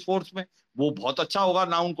आर्मड पुलिस फोर्स में, वो बहुत अच्छा होगा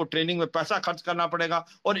ना. उनको ट्रेनिंग में पैसा खर्च करना पड़ेगा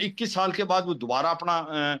और 21 साल के बाद वो दोबारा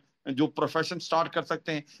अपना जो प्रोफेशन स्टार्ट कर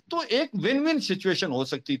सकते हैं. तो एक विन विन सिचुएशन हो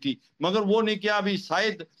सकती थी, मगर वो नहीं किया. अभी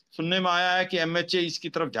शायद सुनने में आया है कि एमएचए इसकी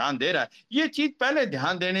तरफ ध्यान दे रहा है. ये चीज पहले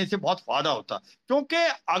ध्यान देने से बहुत फायदा होता, क्योंकि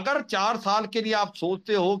अगर 4 साल के लिए आप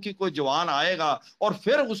सोचते हो कि कोई जवान आएगा और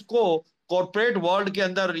फिर उसको कॉर्पोरेट वर्ल्ड के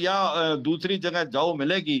अंदर या दूसरी जगह जॉब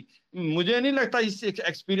मिलेगी, मुझे नहीं लगता इस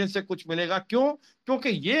एक्सपीरियंस से कुछ मिलेगा. क्यों? क्योंकि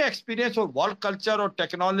ये एक्सपीरियंस और वर्क कल्चर और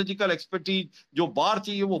टेक्नोलॉजिकल एक्सपर्टीज जो बाहर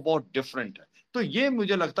चाहिए वो बहुत डिफरेंट है. तो ये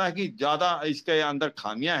मुझे लगता है कि ज्यादा इसके अंदर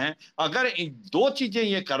खामियां हैं. अगर दो चीजें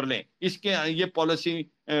ये कर लें, इसके ये पॉलिसी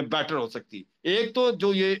बेटर हो सकती. एक तो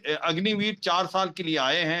जो ये अग्निवीर 4 साल के लिए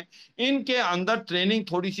आए हैं, इनके अंदर ट्रेनिंग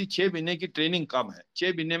थोड़ी सी, 6 महीने की ट्रेनिंग कम है,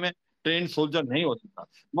 6 महीने में ट्रेन सोल्जर नहीं हो सकता.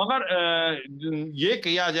 मगर ये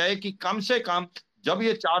किया जाए कि कम से कम जब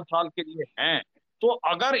ये 4 साल के लिए हैं, तो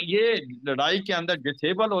अगर ये लड़ाई के अंदर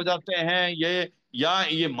डिसेबल हो जाते हैं ये, या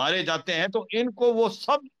ये मारे जाते हैं, तो इनको वो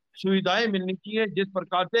सब सुविधाएं मिलनी चाहिए जिस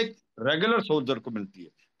प्रकार से एक रेगुलर सोल्जर को मिलती है.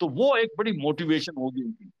 तो वो एक बड़ी मोटिवेशन होगी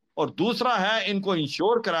इनकी. और दूसरा है, इनको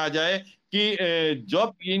इंश्योर कराया जाए कि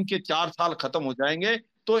जब इनके 4 साल खत्म हो जाएंगे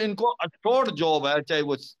तो इनको अश्योर्ड जॉब है, चाहे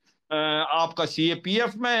वो आपका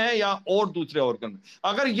सीएपीएफ में है या और दूसरे ऑर्गन में.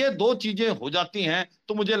 अगर ये दो चीजें हो जाती हैं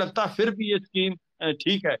तो मुझे लगता है फिर भी ये स्कीम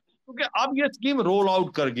ठीक है. क्योंकि अब ये स्कीम रोल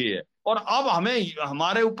आउट कर गई है और अब हमें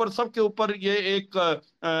हमारे ऊपर सबके ऊपर ये एक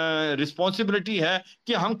रिस्पॉन्सिबिलिटी है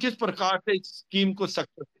कि हम किस प्रकार से इस स्कीम को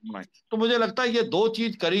सक्सेस बनाएं। तो मुझे लगता है ये दो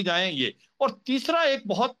चीज करी जाएं ये। और तीसरा एक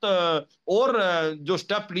बहुत और जो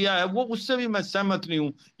स्टेप लिया है वो उससे भी मैं सहमत नहीं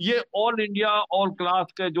हूं, ये ऑल इंडिया ऑल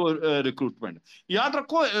क्लास के जो रिक्रूटमेंट। याद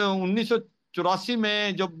रखो 1984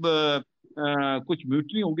 में जब कुछ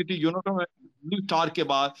म्यूटनी हो गई थी यूनिटों में ब्लू स्टार के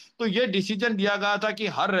बाद, तो ये डिसीजन लिया गया था कि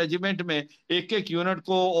हर रेजिमेंट में एक एक यूनिट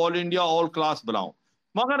को ऑल इंडिया ऑल क्लास बनाओ।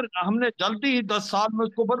 मगर हमने जल्दी ही 10 साल में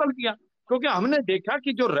उसको बदल दिया, क्योंकि हमने देखा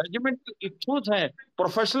कि जो रेजिमेंट इथोस है,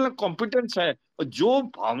 प्रोफेशनल कॉम्पिटेंस है, जो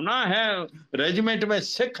भावना है रेजिमेंट में,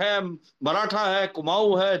 सिख है, मराठा है,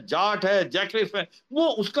 कुमाऊं है, जाट है, जैकलिफ है, वो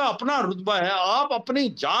उसका अपना रुतबा है। आप अपनी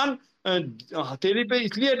जान हथेली पे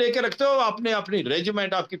इसलिए लेके रखते हो, आपने अपनी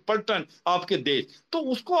रेजिमेंट, आपकी पलटन, आपके देश, तो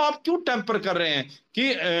उसको आप क्यों टेम्पर कर रहे हैं कि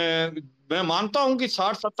मैं मानता हूं कि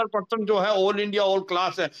 60-70% जो है ऑल इंडिया ऑल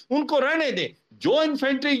क्लास है, उनको रहने दें। जो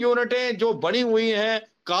इन्फेंट्री यूनिटें जो बनी हुई हैं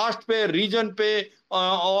कास्ट पे, रीजन पे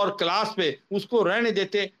और क्लास पे, उसको रहने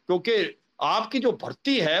देते, क्योंकि आपकी जो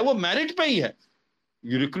भर्ती है वो मेरिट पे ही है,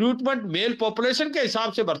 रिक्रूटमेंट मेल पॉपुलेशन के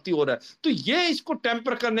हिसाब से भर्ती हो रहा है। तो ये इसको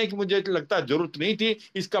टेम्पर करने की मुझे लगता है जरूरत नहीं थी,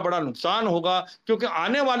 इसका बड़ा नुकसान होगा। क्योंकि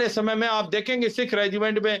आने वाले समय में आप देखेंगे सिख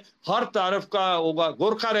रेजिमेंट में हर तरफ का होगा,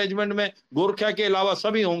 गोरखा रेजिमेंट में गोरखा के अलावा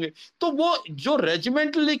सभी होंगे। तो वो जो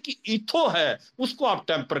रेजिमेंटली की इथो है उसको आप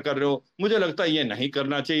टेम्पर कर रहे हो, मुझे लगता है ये नहीं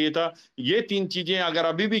करना चाहिए था। ये तीन चीजें अगर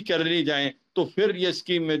अभी भी कर ली जाएं तो फिर ये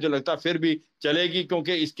स्कीम मुझे लगता है फिर भी चलेगी,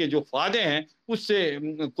 क्योंकि इसके जो फायदे हैं उससे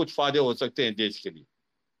कुछ फायदे हो सकते हैं देश के लिए।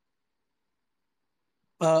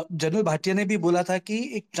 जनरल भाटिया ने भी बोला था कि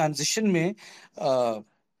एक ट्रांजिशन में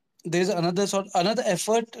there is another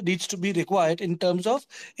effort needs to be required in terms of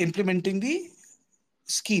implementing the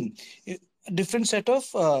scheme. A different set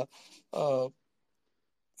of uh,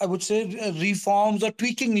 I would say reforms or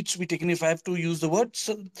tweaking needs to be taken, if I have to use the word.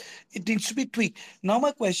 So it needs to be tweaked. Now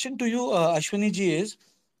my question to you, Ashwini ji, is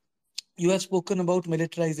you have spoken about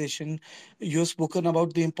militarization, you have spoken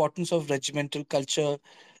about the importance of regimental culture,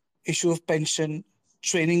 issue of pension,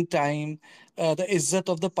 training time, the izzat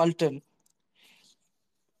of the Paltan.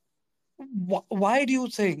 Why do you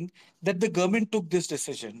think that the government took this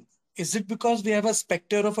decision? Is it because we have a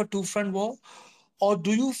specter of a two-front war? Or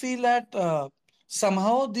do you feel that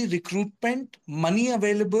somehow the recruitment money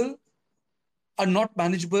available are not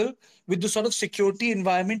manageable with the sort of security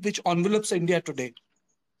environment which envelops India today?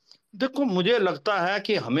 देखो, मुझे लगता है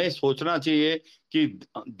कि हमें सोचना चाहिए कि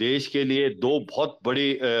देश के लिए दो बहुत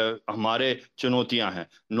बड़ी हमारे चुनौतियां हैं।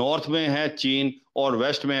 नॉर्थ में है चीन और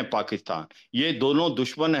वेस्ट में है पाकिस्तान। ये दोनों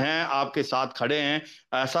दुश्मन हैं, आपके साथ खड़े हैं।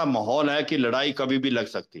 ऐसा माहौल है कि लड़ाई कभी भी लग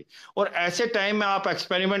सकती है, और ऐसे टाइम में आप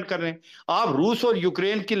एक्सपेरिमेंट कर रहे हैं। आप रूस और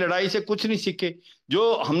यूक्रेन की लड़ाई से कुछ नहीं सीखे,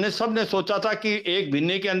 जो हमने सब ने सोचा था कि एक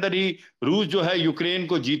महीने के अंदर ही रूस जो है यूक्रेन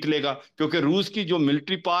को जीत लेगा, क्योंकि रूस की जो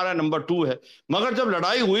मिलिट्री पावर है नंबर 2 है। मगर जब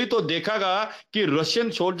लड़ाई हुई तो देखा गया कि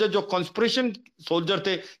रशियन सोल्जर, जो कॉन्स्पिरेशन सोल्जर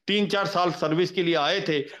थे, 3-4 साल सर्विस के लिए आए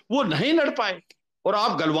थे, वो नहीं लड़ पाए। और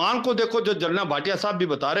आप गलवान को देखो, जो जनरल भाटिया साहब भी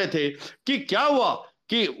बता रहे थे कि क्या हुआ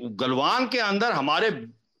कि गलवान के अंदर हमारे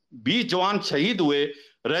 20 जवान शहीद हुए,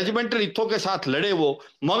 रेजिमेंटल इथों के साथ लड़े वो,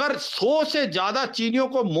 मगर 100 से ज्यादा चीनियों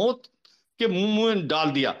को मौत के मुंह में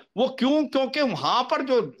डाल दिया। वो क्यों? क्योंकि वहां पर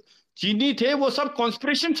जो चीनी थे वो सब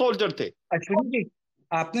कॉन्स्पिरेशन सोल्जर थे। अश्विनी जी,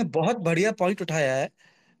 आपने बहुत बढ़िया पॉइंट उठाया है,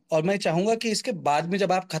 और मैं चाहूंगा कि इसके बाद में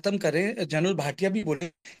जब आप खत्म करें, जनरल भाटिया भी बोले,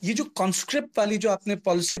 ये जो कॉन्स्क्रिप्ट वाली जो आपने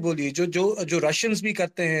पॉलिसी बोली, जो जो जो रशियंस भी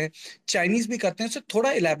करते हैं, चाइनीज भी करते हैं, उसे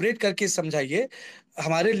थोड़ा इलेबरेट करके समझाइए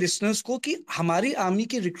हमारे लिसनर्स को कि हमारी आर्मी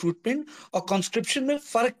की रिक्रूटमेंट और कॉन्स्क्रिप्शन में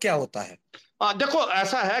फर्क क्या होता है। देखो,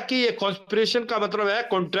 ऐसा है कि ये कॉन्स्पिरेशन का मतलब है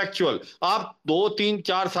कॉन्ट्रेक्चुअल। आप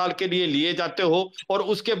 2-3-4 साल के लिए लिए जाते हो और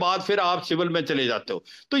उसके बाद फिर आप सिविल में चले जाते हो।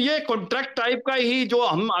 तो ये कॉन्ट्रैक्ट टाइप का ही जो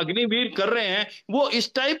हम अग्निवीर कर रहे हैं वो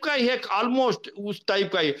इस टाइप का ही है, ऑलमोस्ट उस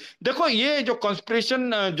टाइप का ही। देखो, ये जो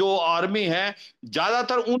कॉन्स्पिरेशन जो आर्मी है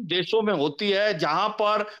ज्यादातर उन देशों में होती है जहां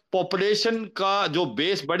पर पॉपुलेशन का जो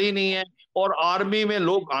बेस बड़ी नहीं है और आर्मी में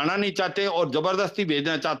लोग आना नहीं चाहते और जबरदस्ती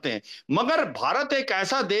भेजना चाहते हैं। मगर भारत एक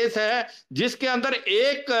ऐसा देश है जिसके अंदर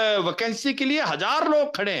एक वैकेंसी के लिए 1000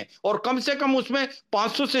 लोग खड़े हैं और कम से कम उसमें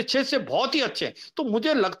 500 से 600 बहुत ही अच्छे हैं। तो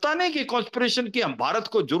मुझे लगता नहीं कि कॉन्स्पिरेशन की हम भारत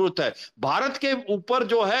को जरूरत है। भारत के ऊपर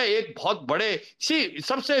जो है एक बहुत बड़े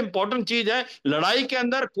सबसे इंपॉर्टेंट चीज है, लड़ाई के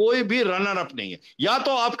अंदर कोई भी रनर अप नहीं है, या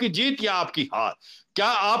तो आपकी जीत या आपकी हार। क्या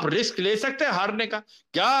आप रिस्क ले सकते हैं हारने का?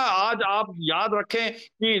 क्या आज आप याद रखें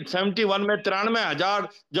कि 71 में 93,000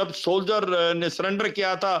 जब सोल्जर ने सरेंडर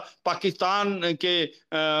किया था पाकिस्तान के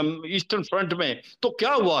ईस्टर्न फ्रंट में, तो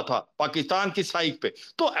क्या हुआ था पाकिस्तान की साइड पे?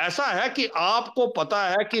 तो ऐसा है कि आपको पता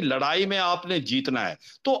है कि लड़ाई में आपने जीतना है,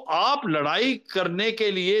 तो आप लड़ाई करने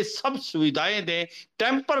के लिए सब सुविधाएं दें,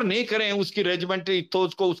 टेम्पर नहीं करें उसकी रेजिमेंटरी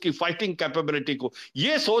इथोस को, उसकी फाइटिंग कैपेबिलिटी को।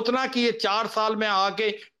 ये सोचना कि ये 4 साल में आके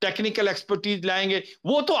टेक्निकल एक्सपर्टीज लाएंगे,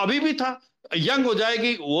 वो तो अभी भी था, यंग हो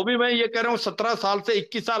जाएगी वो भी। मैं ये कह रहा हूं 17 साल से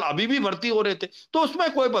 21 साल अभी भी भर्ती हो रहे थे, तो उसमें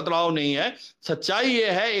कोई बदलाव नहीं है। सच्चाई ये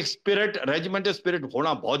है, एक स्पिरिट, रेजिमेंट स्पिरिट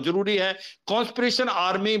होना बहुत जरूरी है। कॉन्स्पिरेशन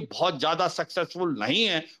आर्मी बहुत ज्यादा सक्सेसफुल नहीं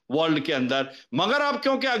है वर्ल्ड के अंदर, मगर अब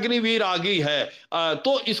क्योंकि अग्निवीर आ गई है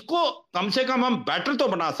तो इसको कम से कम हम बेटर तो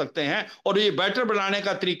बना सकते हैं। और ये बेटर बनाने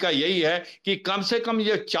का तरीका यही है कि कम से कम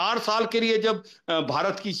ये 4 साल के लिए जब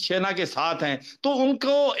भारत की सेना के साथ हैं, तो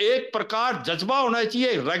उनको एक प्रकार जज्बा होना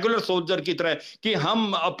चाहिए रेगुलर सोल्जर की तरह कि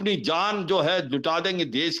हम अपनी जान जो है जुटा देंगे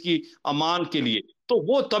देश की अमान के लिए। तो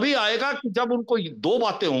वो तभी आएगा कि जब उनको दो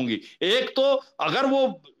बातें होंगी। एक तो अगर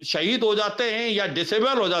वो शहीद हो जाते हैं या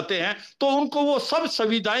डिसेबल हो जाते हैं तो उनको वो सब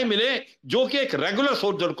सुविधाएं मिले जो कि एक रेगुलर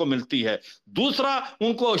सोल्जर को मिलती है। दूसरा,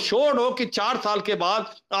 उनको अश्योर्ड हो कि 4 साल के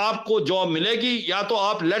बाद आपको जॉब मिलेगी, या तो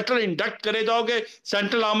आप लेटर इंडक्ट करे जाओगे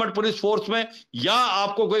सेंट्रल आर्मड पुलिस फोर्स में, या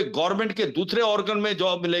आपको कोई गवर्नमेंट के दूसरे ऑर्गन में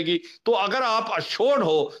जॉब मिलेगी। तो अगर आप अश्योर्ड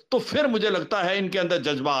हो तो फिर मुझे लगता है इनके अंदर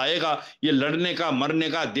जज्बा आएगा ये लड़ने का, मरने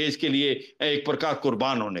का, देश के लिए एक प्रकार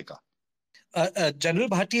कुर्बान होने का। General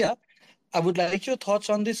Bhatia, I would like your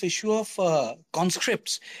thoughts on this issue of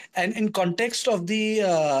conscripts and in context of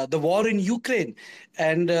the war in Ukraine.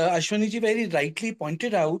 And Ashwani ji very rightly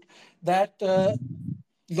pointed out that a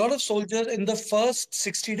lot of soldiers in the first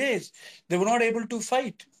 60 days they were not able to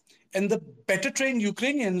fight, and the better trained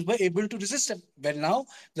Ukrainians were able to resist them. Well, now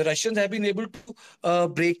the Russians have been able to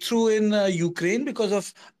break through in Ukraine because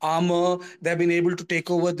of armor. They have been able to take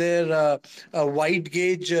over their wide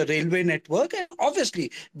gauge railway network, and obviously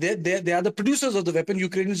they are the producers of the weapon.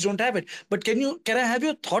 Ukrainians don't have it. But can I have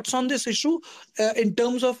your thoughts on this issue in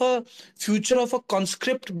terms of a future of a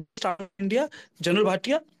conscript in India, General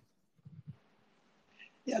Bhatia?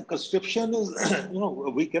 Yeah, conscription is,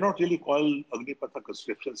 we cannot really call Agnipath a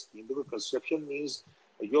conscription scheme, because conscription means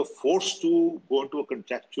you're forced to go into a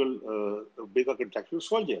contractual, being a contractual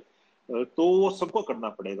soldier. तो वो सबको करना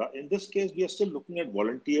पड़ेगा. In this case, we are still looking at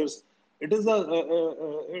volunteers. It is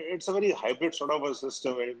it's a very hybrid sort of a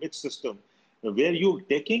system, a mixed system, where you're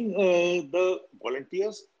taking the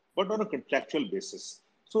volunteers, but on a contractual basis.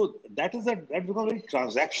 So that becomes a very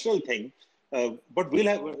transactional thing. But we'll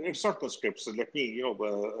have, it's not conscripts. So let me,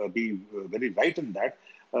 be very right in that.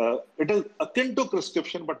 It is akin to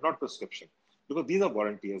conscription, but not prescription, because these are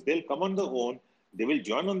volunteers. They'll come on their own, they will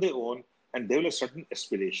join on their own, and they will have certain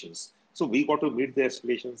aspirations. So we got to meet their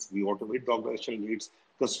aspirations. We got to meet the organizational needs.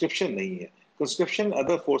 Conscription nahi hai. Conscription,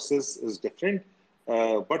 other forces is different,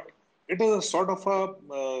 but it is a sort of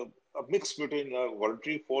a mix between a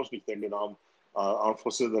voluntary force, which the Indian Armed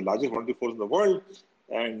Forces, the largest voluntary force in the world,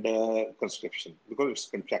 and conscription, because it's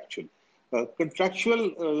contractual.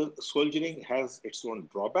 Contractual soldiering has its own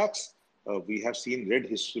drawbacks. We have seen read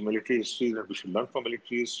history, military history, that we should learn from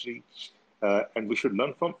military history, and we should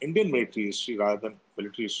learn from Indian military history rather than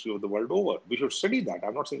military history of the world over. We should study that.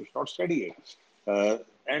 I'm not saying we should not study it.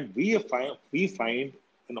 And we find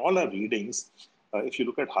in all our readings, if you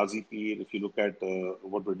look at Hazi Pir, if you look at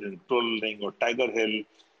what we're doing, Tull Ring or Tiger Hill,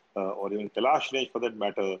 or even Kailash Range for that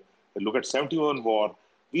matter, look at 71 war,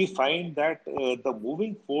 we find that the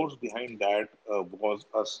moving force behind that was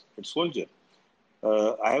a soldier.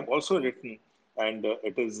 I have also written, and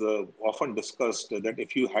it is often discussed, that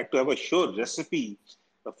if you had to have a sure recipe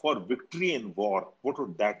for victory in war, what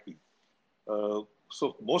would that be?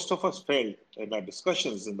 So most of us felt in our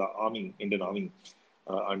discussions in the army, Indian Army,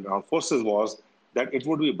 and armed forces, was that it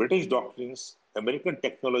would be British doctrines, American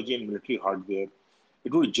technology and military hardware.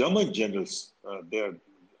 It would be German generals. They are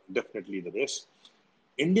definitely the best.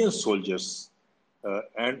 Indian soldiers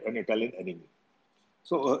and an Italian enemy.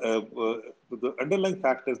 So the underlying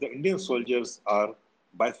fact is the Indian soldiers are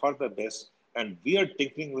by far the best, and we are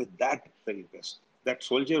tinkering with that very best. That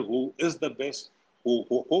soldier who is the best, who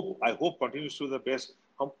I hope continues to be the best,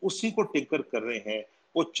 हम उसी को tinker कर रहे हैं.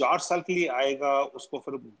 वो 4 साल के लिए आएगा, उसको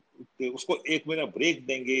 1 महीना ब्रेक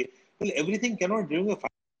देंगे. Well, everything cannot be driven by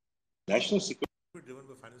national security, driven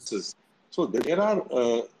by finances. So there are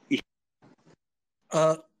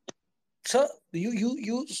Sir, you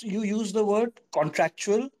use the word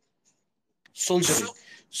contractual soldiering.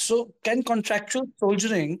 So can contractual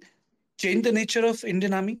soldiering change the nature of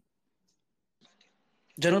Indian Army?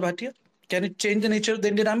 General Bhatia? Can it change the nature of the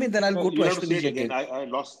Indian Army? Then I'll go to You have to say Ashwini it ji again. again. I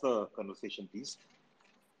lost the conversation, please.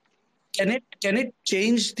 Can it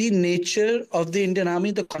change the nature of the Indian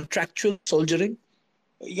Army, the contractual soldiering?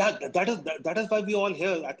 Yeah, that is why we all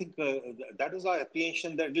here. I think that is our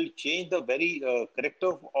apprehension that it will change the very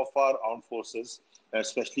character of our armed forces,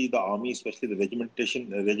 especially the army, especially the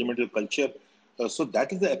regimental culture. So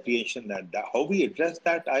that is the apprehension that how we address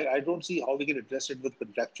that. I don't see how we can address it with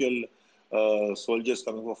contractual soldiers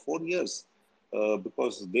coming for 4 years,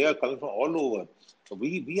 because they are coming from all over. So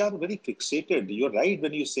we are very fixated. You're right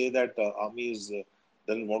when you say that armies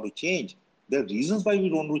doesn't want to change. There are reasons why we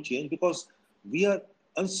don't want to change, because we are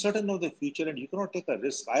uncertain of the future and you cannot take a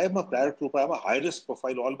risk. I am a private trooper, I am a high risk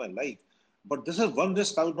profile all my life. But this is one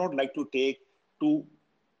risk I would not like to take to,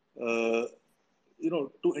 uh,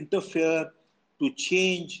 to interfere, to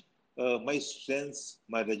change my strengths,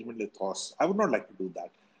 my regimental ethos. I would not like to do that,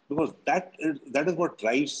 because that is what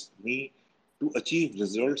drives me to achieve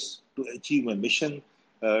results, to achieve my mission,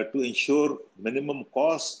 to ensure minimum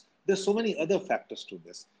costs. There's so many other factors to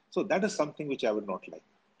this. So that is something which I would not like.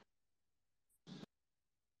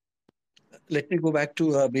 Let me go back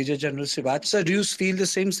to Major General Sivaj. Sir, do you feel the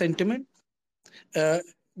same sentiment uh,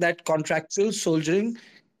 that contractual soldiering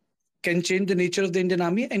can change the nature of the Indian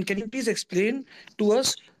Army? And can you please explain to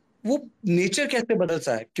us वो nature कैसे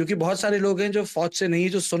बदलता है? क्योंकि बहुत सारे लोग हैं जो फौज से नहीं,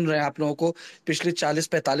 जो सुन रहे हैं आप लोगों को पिछले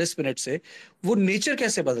 40-45 मिनट से, वो नेचर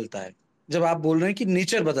कैसे बदलता है जब आप बोल रहे हैं कि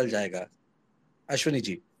नेचर बदल जाएगा? Ashwini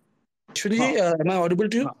ji, am I audible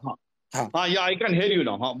to you? हाँ हाँ हाँ, या I can hear you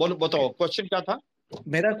now. हाँ बोलो, बताओ क्वेश्चन क्या था?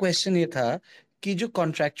 मेरा क्वेश्चन ये था कि जो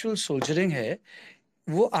कॉन्ट्रैक्चुअल सोल्जरिंग है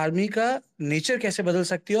वो आर्मी का नेचर कैसे बदल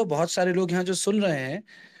सकती है, और बहुत सारे लोग यहाँ जो सुन रहे हैं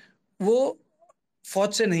वो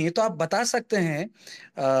फौज से नहीं है, तो आप बता सकते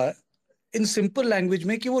हैं इन सिंपल लैंग्वेज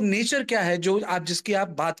में कि वो नेचर क्या है जो आप जिसकी आप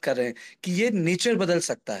बात कर रहे हैं कि ये नेचर बदल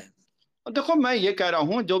सकता है? देखो, मैं ये कह रहा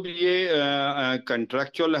हूं, जो भी ये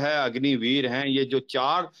कंट्रेक्चुअल है, अग्निवीर हैं, ये जो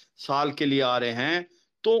 4 साल के लिए आ रहे हैं,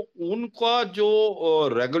 तो उनका जो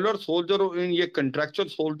रेगुलर सोल्जर और ये कंट्रेक्चुअल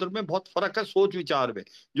सोल्जर में बहुत फर्क है सोच विचार में।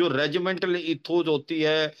 जो रेजिमेंटल इथोज होती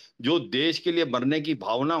है, जो देश के लिए मरने की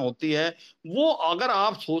भावना होती है, वो अगर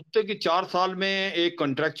आप सोचते कि 4 साल में एक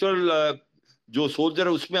कंट्रेक्चुअल जो सोल्जर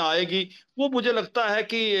है उसमें आएगी, वो मुझे लगता है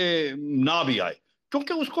कि ना भी आए,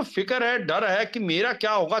 क्योंकि उसको फिक्र है, डर है कि मेरा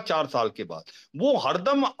क्या होगा 4 साल के बाद। वो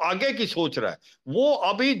हरदम आगे की सोच रहा है। वो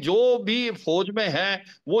अभी जो भी फौज में है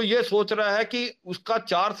वो ये सोच रहा है कि उसका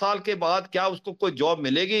 4 साल के बाद क्या उसको कोई जॉब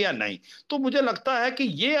मिलेगी या नहीं। तो मुझे लगता है कि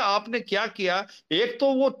ये आपने क्या किया, एक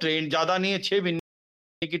तो वो ट्रेन ज्यादा नहीं है, 6 महीने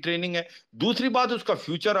की ट्रेनिंग है। दूसरी बात, उसका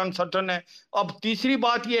फ्यूचर अनसर्टन है। अब तीसरी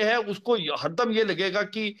बात यह है, उसको हरदम ये लगेगा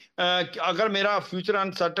कि अगर मेरा फ्यूचर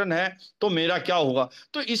अनसर्टन है तो मेरा क्या होगा।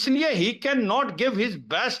 तो इसलिए he can not give his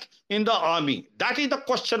best in the army. That is the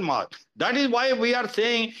question mark. That is why we are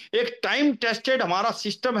saying एक टाइम टेस्टेड हमारा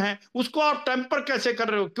सिस्टम है, उसको आप टेम्पर कैसे कर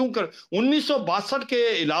रहे हो? क्यों कर 1962 के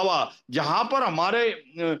अलावा जहां पर हमारे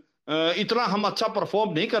इतना हम अच्छा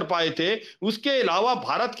परफॉर्म नहीं कर पाए थे, उसके अलावा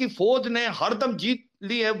भारत की फौज ने हरदम जीत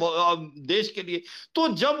ली है देश के लिए। तो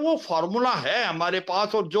जब वो फॉर्मूला है हमारे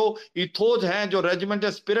पास, और जो इथोज है, जो रेजिमेंटल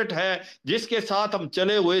स्पिरिट है जिसके साथ हम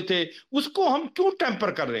चले हुए थे, उसको हम क्यों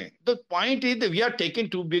टेम्पर कर रहे हैं? The point is we are taking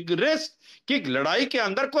too big risk. कि लड़ाई के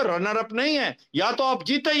अंदर कोई रनर अप नहीं है, या तो आप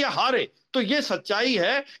जीते या हारे, तो ये सच्चाई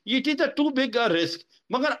है। It is a too big a risk.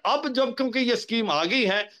 मगर अब जब क्योंकि ये स्कीम आ गई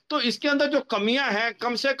है, तो इसके अंदर जो कमियां हैं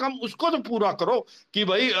कम से कम उसको तो पूरा करो। कि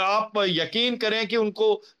भाई आप यकीन करें कि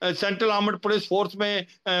उनको सेंट्रल आर्मड पुलिस फोर्स में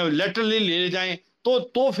लेटरली ले जाएं,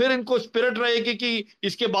 तो फिर इनको स्पिरिट रहेगी कि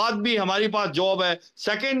इसके बाद भी हमारी पास जॉब है।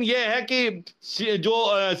 सेकंड ये है कि जो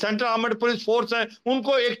सेंट्रल आर्मड पुलिस फोर्स है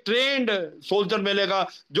उनको एक ट्रेंड सोल्जर मिलेगा,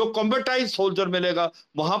 जो कॉम्बेटाइज सोल्जर मिलेगा,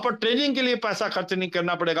 वहां पर ट्रेनिंग के लिए पैसा खर्च नहीं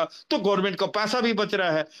करना पड़ेगा, तो गवर्नमेंट को पैसा भी बच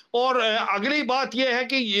रहा है। और अगली बात यह है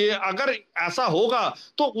कि ये अगर ऐसा होगा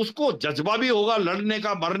तो उसको जज्बा भी होगा लड़ने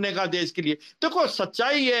का, मरने का देश के लिए। देखो,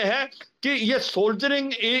 सच्चाई यह है कि ये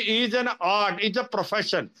soldiering is an art, is a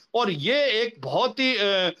profession, और ये एक बहुत ही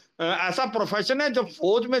ऐसा प्रोफेशन है। जब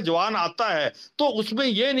फौज में जवान आता है तो उसमें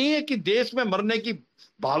ये नहीं है कि देश में मरने की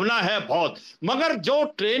भावना है बहुत, मगर जो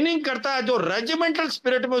ट्रेनिंग करता है, जो रेजिमेंटल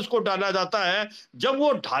स्पिरिट में उसको डाला जाता है, जब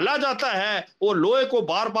वो ढाला जाता है, वो लोहे को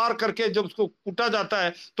बार बार करके जब उसको कूटा जाता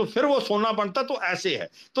है तो फिर वो सोना बनता। तो ऐसे है।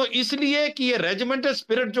 तो इसलिए कि ये रेजिमेंटल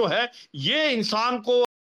स्पिरिट जो है, ये इंसान को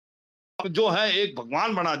जो है एक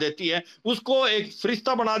भगवान बना देती है, उसको एक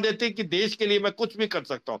फरिश्ता बना देती है कि देश के लिए मैं कुछ भी कर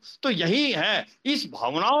सकता हूं। तो यही है, इस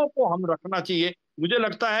भावनाओं को हम रखना चाहिए। मुझे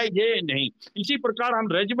लगता है ये नहीं। इसी प्रकार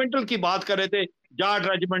हम रेजिमेंटल की बात कर रहे थे, Jat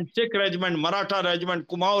regiment, Sikh regiment, Maratha regiment,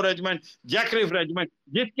 Kumaon regiment, JAK RIF regiment,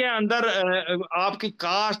 जिसके अंदर आपकी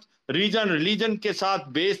कास्ट, रीजन रिलीजन के साथ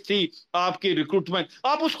बेस थी आपकी रिक्रूटमेंट,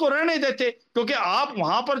 आप उसको रहने देते, क्योंकि आप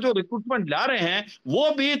वहां पर जो रिक्रूटमेंट ला रहे हैं वो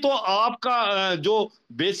भी तो आपका जो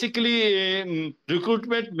बेसिकली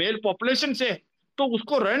रिक्रूटमेंट मेल पॉपुलेशन से, तो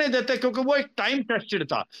उसको रहने देते, क्योंकि वो एक टाइम टेस्टेड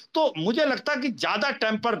था। तो मुझे लगता कि ज्यादा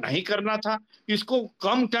टेम्पर नहीं करना था, इसको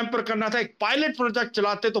कम टेम्पर करना था, एक पायलट प्रोजेक्ट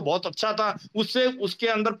चलाते तो बहुत अच्छा था, उससे उसके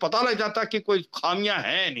अंदर पता लग जाता कि कोई खामियां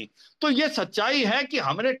हैं नहीं। तो ये सच्चाई है कि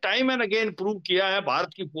हमने टाइम एंड अगेन प्रूव किया है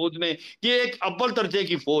भारत की फौज ने कि एक अव्वल दर्जे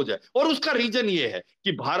की फौज है, और उसका रीजन ये है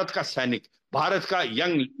कि भारत का सैनिक, भारत का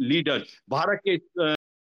यंग लीडर, भारत के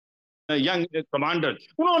यंग कमांडर,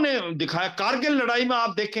 उन्होंने दिखाया। कारगिल लड़ाई में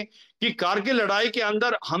आप देखें कि कारगिल लड़ाई के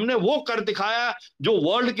अंदर हमने वो कर दिखाया जो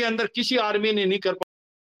वर्ल्ड के अंदर किसी आर्मी ने नहीं कर,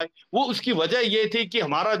 वो उसकी वजह ये थी कि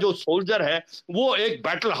हमारा जो सोल्जर है वो एक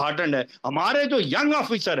बैटल हार्डन है, हमारे जो यंग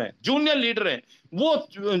ऑफिसर हैं, जूनियर लीडर हैं, वो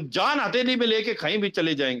जान हथेली में लेके कहीं भी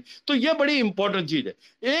चले जाएंगे। तो ये बड़ी इंपॉर्टेंट चीज है।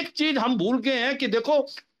 एक चीज हम भूल गए हैं कि देखो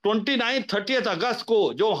 29-30 अगस्त को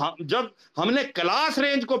जो जब हमने क्लास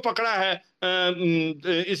रेंज को पकड़ा है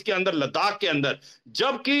इसके अंदर लद्दाख के अंदर,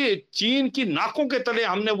 जबकि चीन की नाकों के तले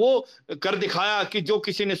हमने वो कर दिखाया कि जो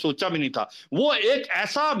किसी ने सोचा भी नहीं था। वो एक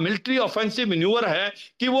ऐसा मिलिट्री ऑफेंसिव मैन्यूवर है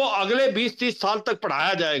कि वो अगले 20-30 साल तक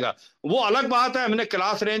पढ़ाया जाएगा। वो अलग बात है हमने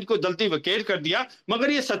क्लास रेंज को जल्दी वेकेट कर दिया,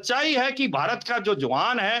 मगर ये सच्चाई है कि भारत का जो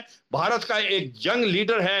जवान है, भारत का एक यंग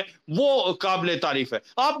लीडर है, वो काबिले तारीफ है।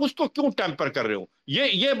 आप उसको क्यों टेम्पर कर रहे हो?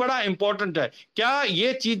 ये बड़ा इंपॉर्टेंट है। क्या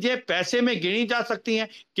ये चीजें पैसे में गिनी जा सकती हैं?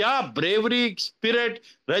 क्या ब्रेवरी स्पिरिट,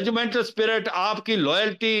 रेजिमेंटल स्पिरिट, आपकी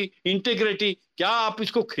लॉयल्टी, इंटीग्रिटी, क्या आप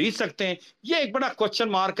इसको खरीद सकते हैं? ये एक बड़ा क्वेश्चन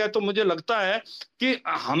मार्क है। तो मुझे लगता है कि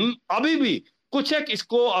हम अभी भी कुछ एक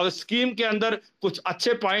इसको स्कीम के अंदर कुछ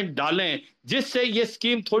अच्छे पॉइंट डालें जिससे ये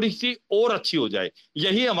स्कीम थोड़ी सी और अच्छी हो जाए।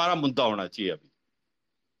 यही हमारा मुद्दा होना चाहिए अभी।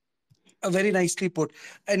 Very nicely put.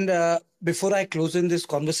 And before I close in this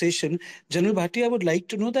conversation, General Bhatti, I would like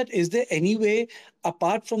to know that is there any way,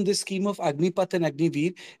 apart from this scheme of Agnipath and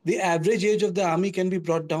Agniveer, the average age of the army can be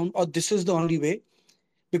brought down, or this is the only way?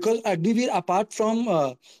 Because Agniveer, apart from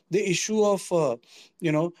the issue of,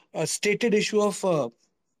 a stated issue of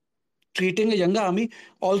creating a younger army,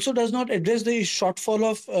 also does not address the shortfall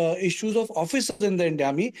of issues of officers in the Indian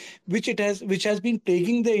Army, which has been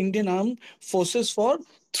plaguing the Indian armed forces for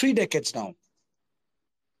 3 decades now.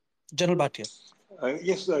 General Bhatia.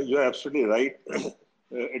 Yes, you're absolutely right.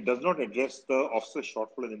 It does not address the officer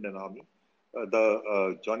shortfall in the Indian Army.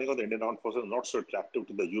 The joining of the Indian Armed Forces is not so attractive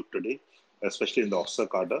to the youth today, especially in the officer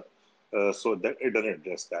cadre. So that it doesn't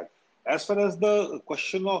address that. As far as the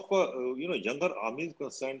question of younger army is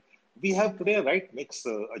concerned, we have today a right mix.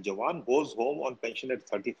 A Jawan goes home on pension at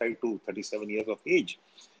 35 to 37 years of age.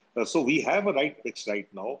 So we have a right mix right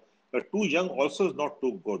now. Too young also is not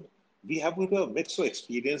too good. We have a mix of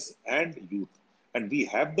experience and youth. And we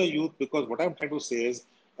have the youth because what I'm trying to say is,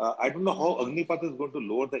 I don't know how Agnipath is going to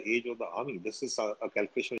lower the age of the army. This is a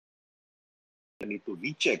calculation I need to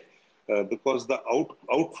recheck because the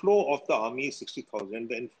outflow of the army is 60,000,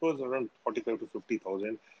 the inflow is around 45 to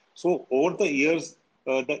 50,000. So over the years,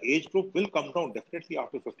 the age group will come down definitely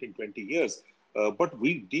after 15, 20 years. But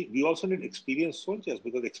we also need experienced soldiers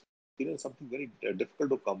because experience is something very difficult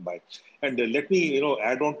to come by. And let me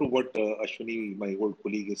add on to what Ashwini, my old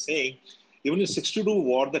colleague, is saying. Even in 62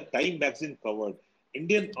 war, the Time magazine covered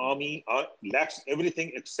Indian army lacks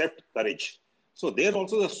everything except courage. So there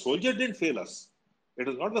also the soldier didn't fail us. It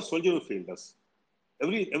is not the soldier who failed us.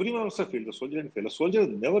 Everyone else failed. The soldier didn't fail us. Soldier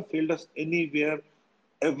never failed us anywhere,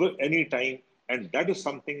 ever, anytime, and that is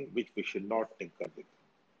something which we should not tinker with.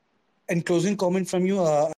 And closing comment from you,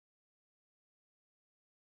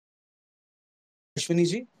 Ashwini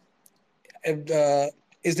ji.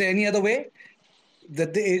 Is there any other way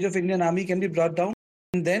that the age of Indian Army can be brought down?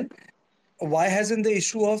 And then, why hasn't the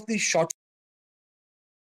issue of the shortfall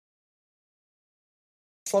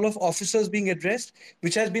of officers being addressed,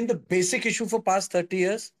 which has been the basic issue for past 30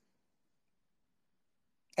 years?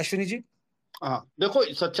 Ashwini ji? हाँ, देखो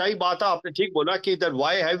सच्चाई बात है, आपने ठीक बोला कि that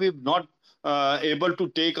why have we not able to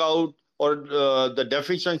take out or the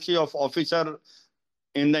deficiency of officer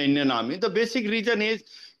in the Indian Army. The basic reason is,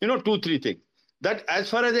 2-3 things. That as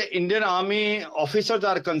far as the Indian Army officers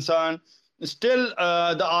are concerned, still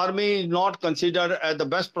the army is not considered as the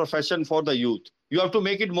best profession for the youth. You have to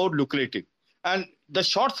make it more lucrative. And the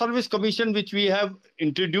short service commission which we have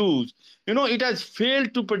introduced, it has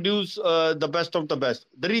failed to produce the best of the best.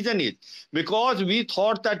 The reason is because we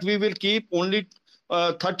thought that we will keep only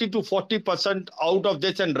 30 to 40% out of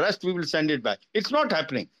this and rest we will send it back. It's not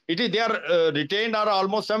happening. It is, they are retained are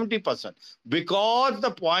almost 70%, because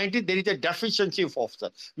the point is there is a deficiency of officer.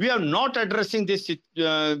 We are not addressing this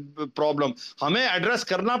problem. हमें address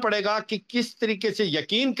करना पड़ेगा कि किस तरीके से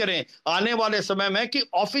यकीन करें आने वाले समय में कि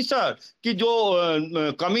ऑफिसर की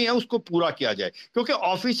जो कमी है उसको पूरा किया जाए, क्योंकि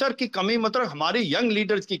ऑफिसर की कमी मतलब हमारी यंग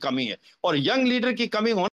लीडर्स की कमी है, और यंग लीडर की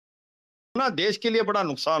कमी होना ना देश के लिए बड़ा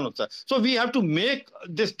नुकसान होता है. So we have to make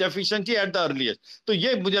this deficiency at the earliest. तो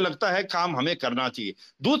ये मुझे लगता है काम हमें करना चाहिए.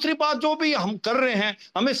 दूसरी बात जो भी हम कर रहे हैं,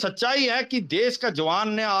 हमें सच्चाई है कि देश का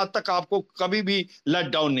जवान ने आज तक आपको कभी भी लेट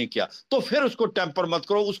डाउन नहीं किया, तो फिर उसको टेम्पर मत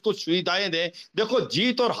करो, उसको सुविधाएं दें. देखो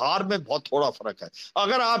जीत और हार में बहुत थोड़ा फर्क है.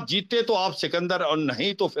 अगर आप जीते तो आप सिकंदर, और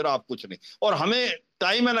नहीं तो फिर आप कुछ नहीं. और हमें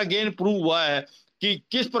टाइम एंड अगेन प्रूव हुआ है कि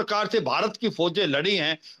किस प्रकार से भारत की फौजें लड़ी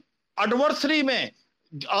हैं एडवर्सरी में.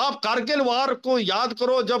 आप कारगिल वार को याद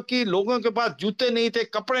करो, जबकि लोगों के पास जूते नहीं थे,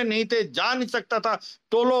 कपड़े नहीं थे, जा नहीं सकता था.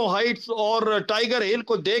 टोलो हाइट्स और टाइगर हिल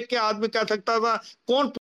को देख के आदमी कह सकता था कौन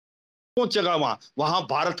पहुंचेगा वहां. वहां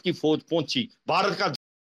भारत की फौज पहुंची, भारत का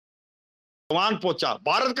जवान पहुंचा,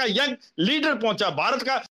 भारत का यंग लीडर पहुंचा, भारत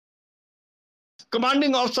का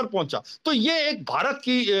कमांडिंग ऑफिसर पहुंचा. तो ये एक भारत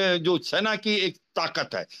की जो सेना की एक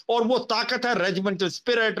ताकत है, और वो ताकत है regimental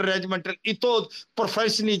spirit, regimental ethos,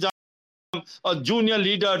 professionalism, junior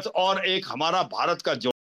leaders, और एक हमारा भारत का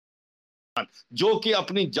जवान जो कि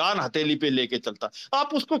अपनी जान हथेली पे लेके चलता.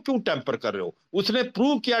 आप उसको क्यों टेम्पर कर रहे हो? उसने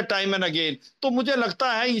प्रूव किया टाइम एंड अगेन. तो मुझे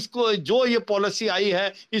लगता है इसको, जो ये पॉलिसी आई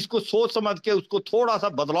है, इसको सोच समझ के उसको थोड़ा सा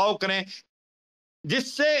बदलाव करें,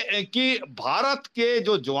 जिससे कि भारत के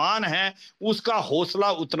जो जवान हैं उसका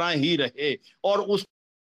हौसला उतना ही रहे, और उस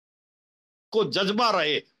को जज्बा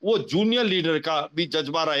रहे, वो जूनियर लीडर का भी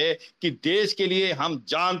जज्बा रहे कि देश के लिए हम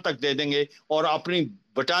जान तक दे देंगे, और अपनी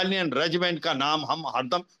बटालियन रेजिमेंट का नाम हम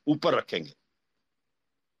हरदम ऊपर रखेंगे.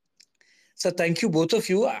 So thank you both of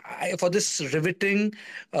you for this riveting,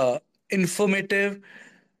 informative,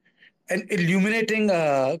 an illuminating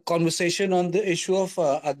conversation on the issue of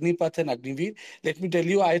Agnipath and Agniveer. Let me tell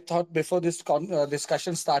you, I thought before this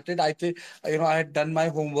discussion started, I think I had done my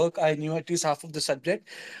homework. I knew at least half of the subject,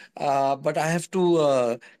 but I have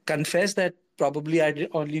to confess that probably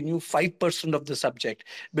only knew 5% of the subject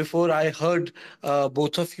before I heard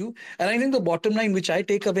both of you. And I think the bottom line, which I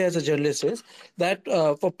take away as a journalist, is that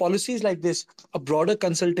for policies like this, a broader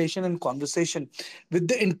consultation and conversation with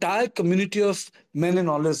the entire community of men and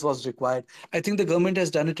knowledge was required. I think the government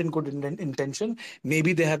has done it in good intention.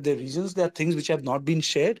 Maybe they have their reasons. There are things which have not been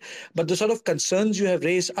shared, but the sort of concerns you have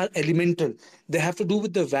raised are elemental. They have to do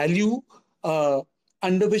with the value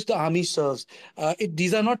under which the army serves.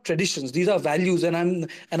 These are not traditions; these are values, and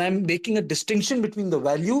I'm making a distinction between the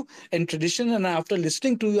value and tradition. And after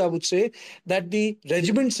listening to you, I would say that the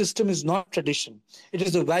regiment system is not tradition; it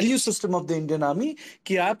is the value system of the Indian Army.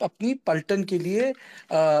 कि आप अपनी पलटन के लिए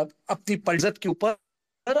अपनी पलजत के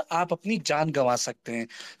ऊपर आप अपनी जान गंवा सकते हैं.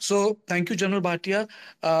 So thank you, General Bhatia.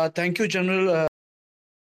 Thank you, General.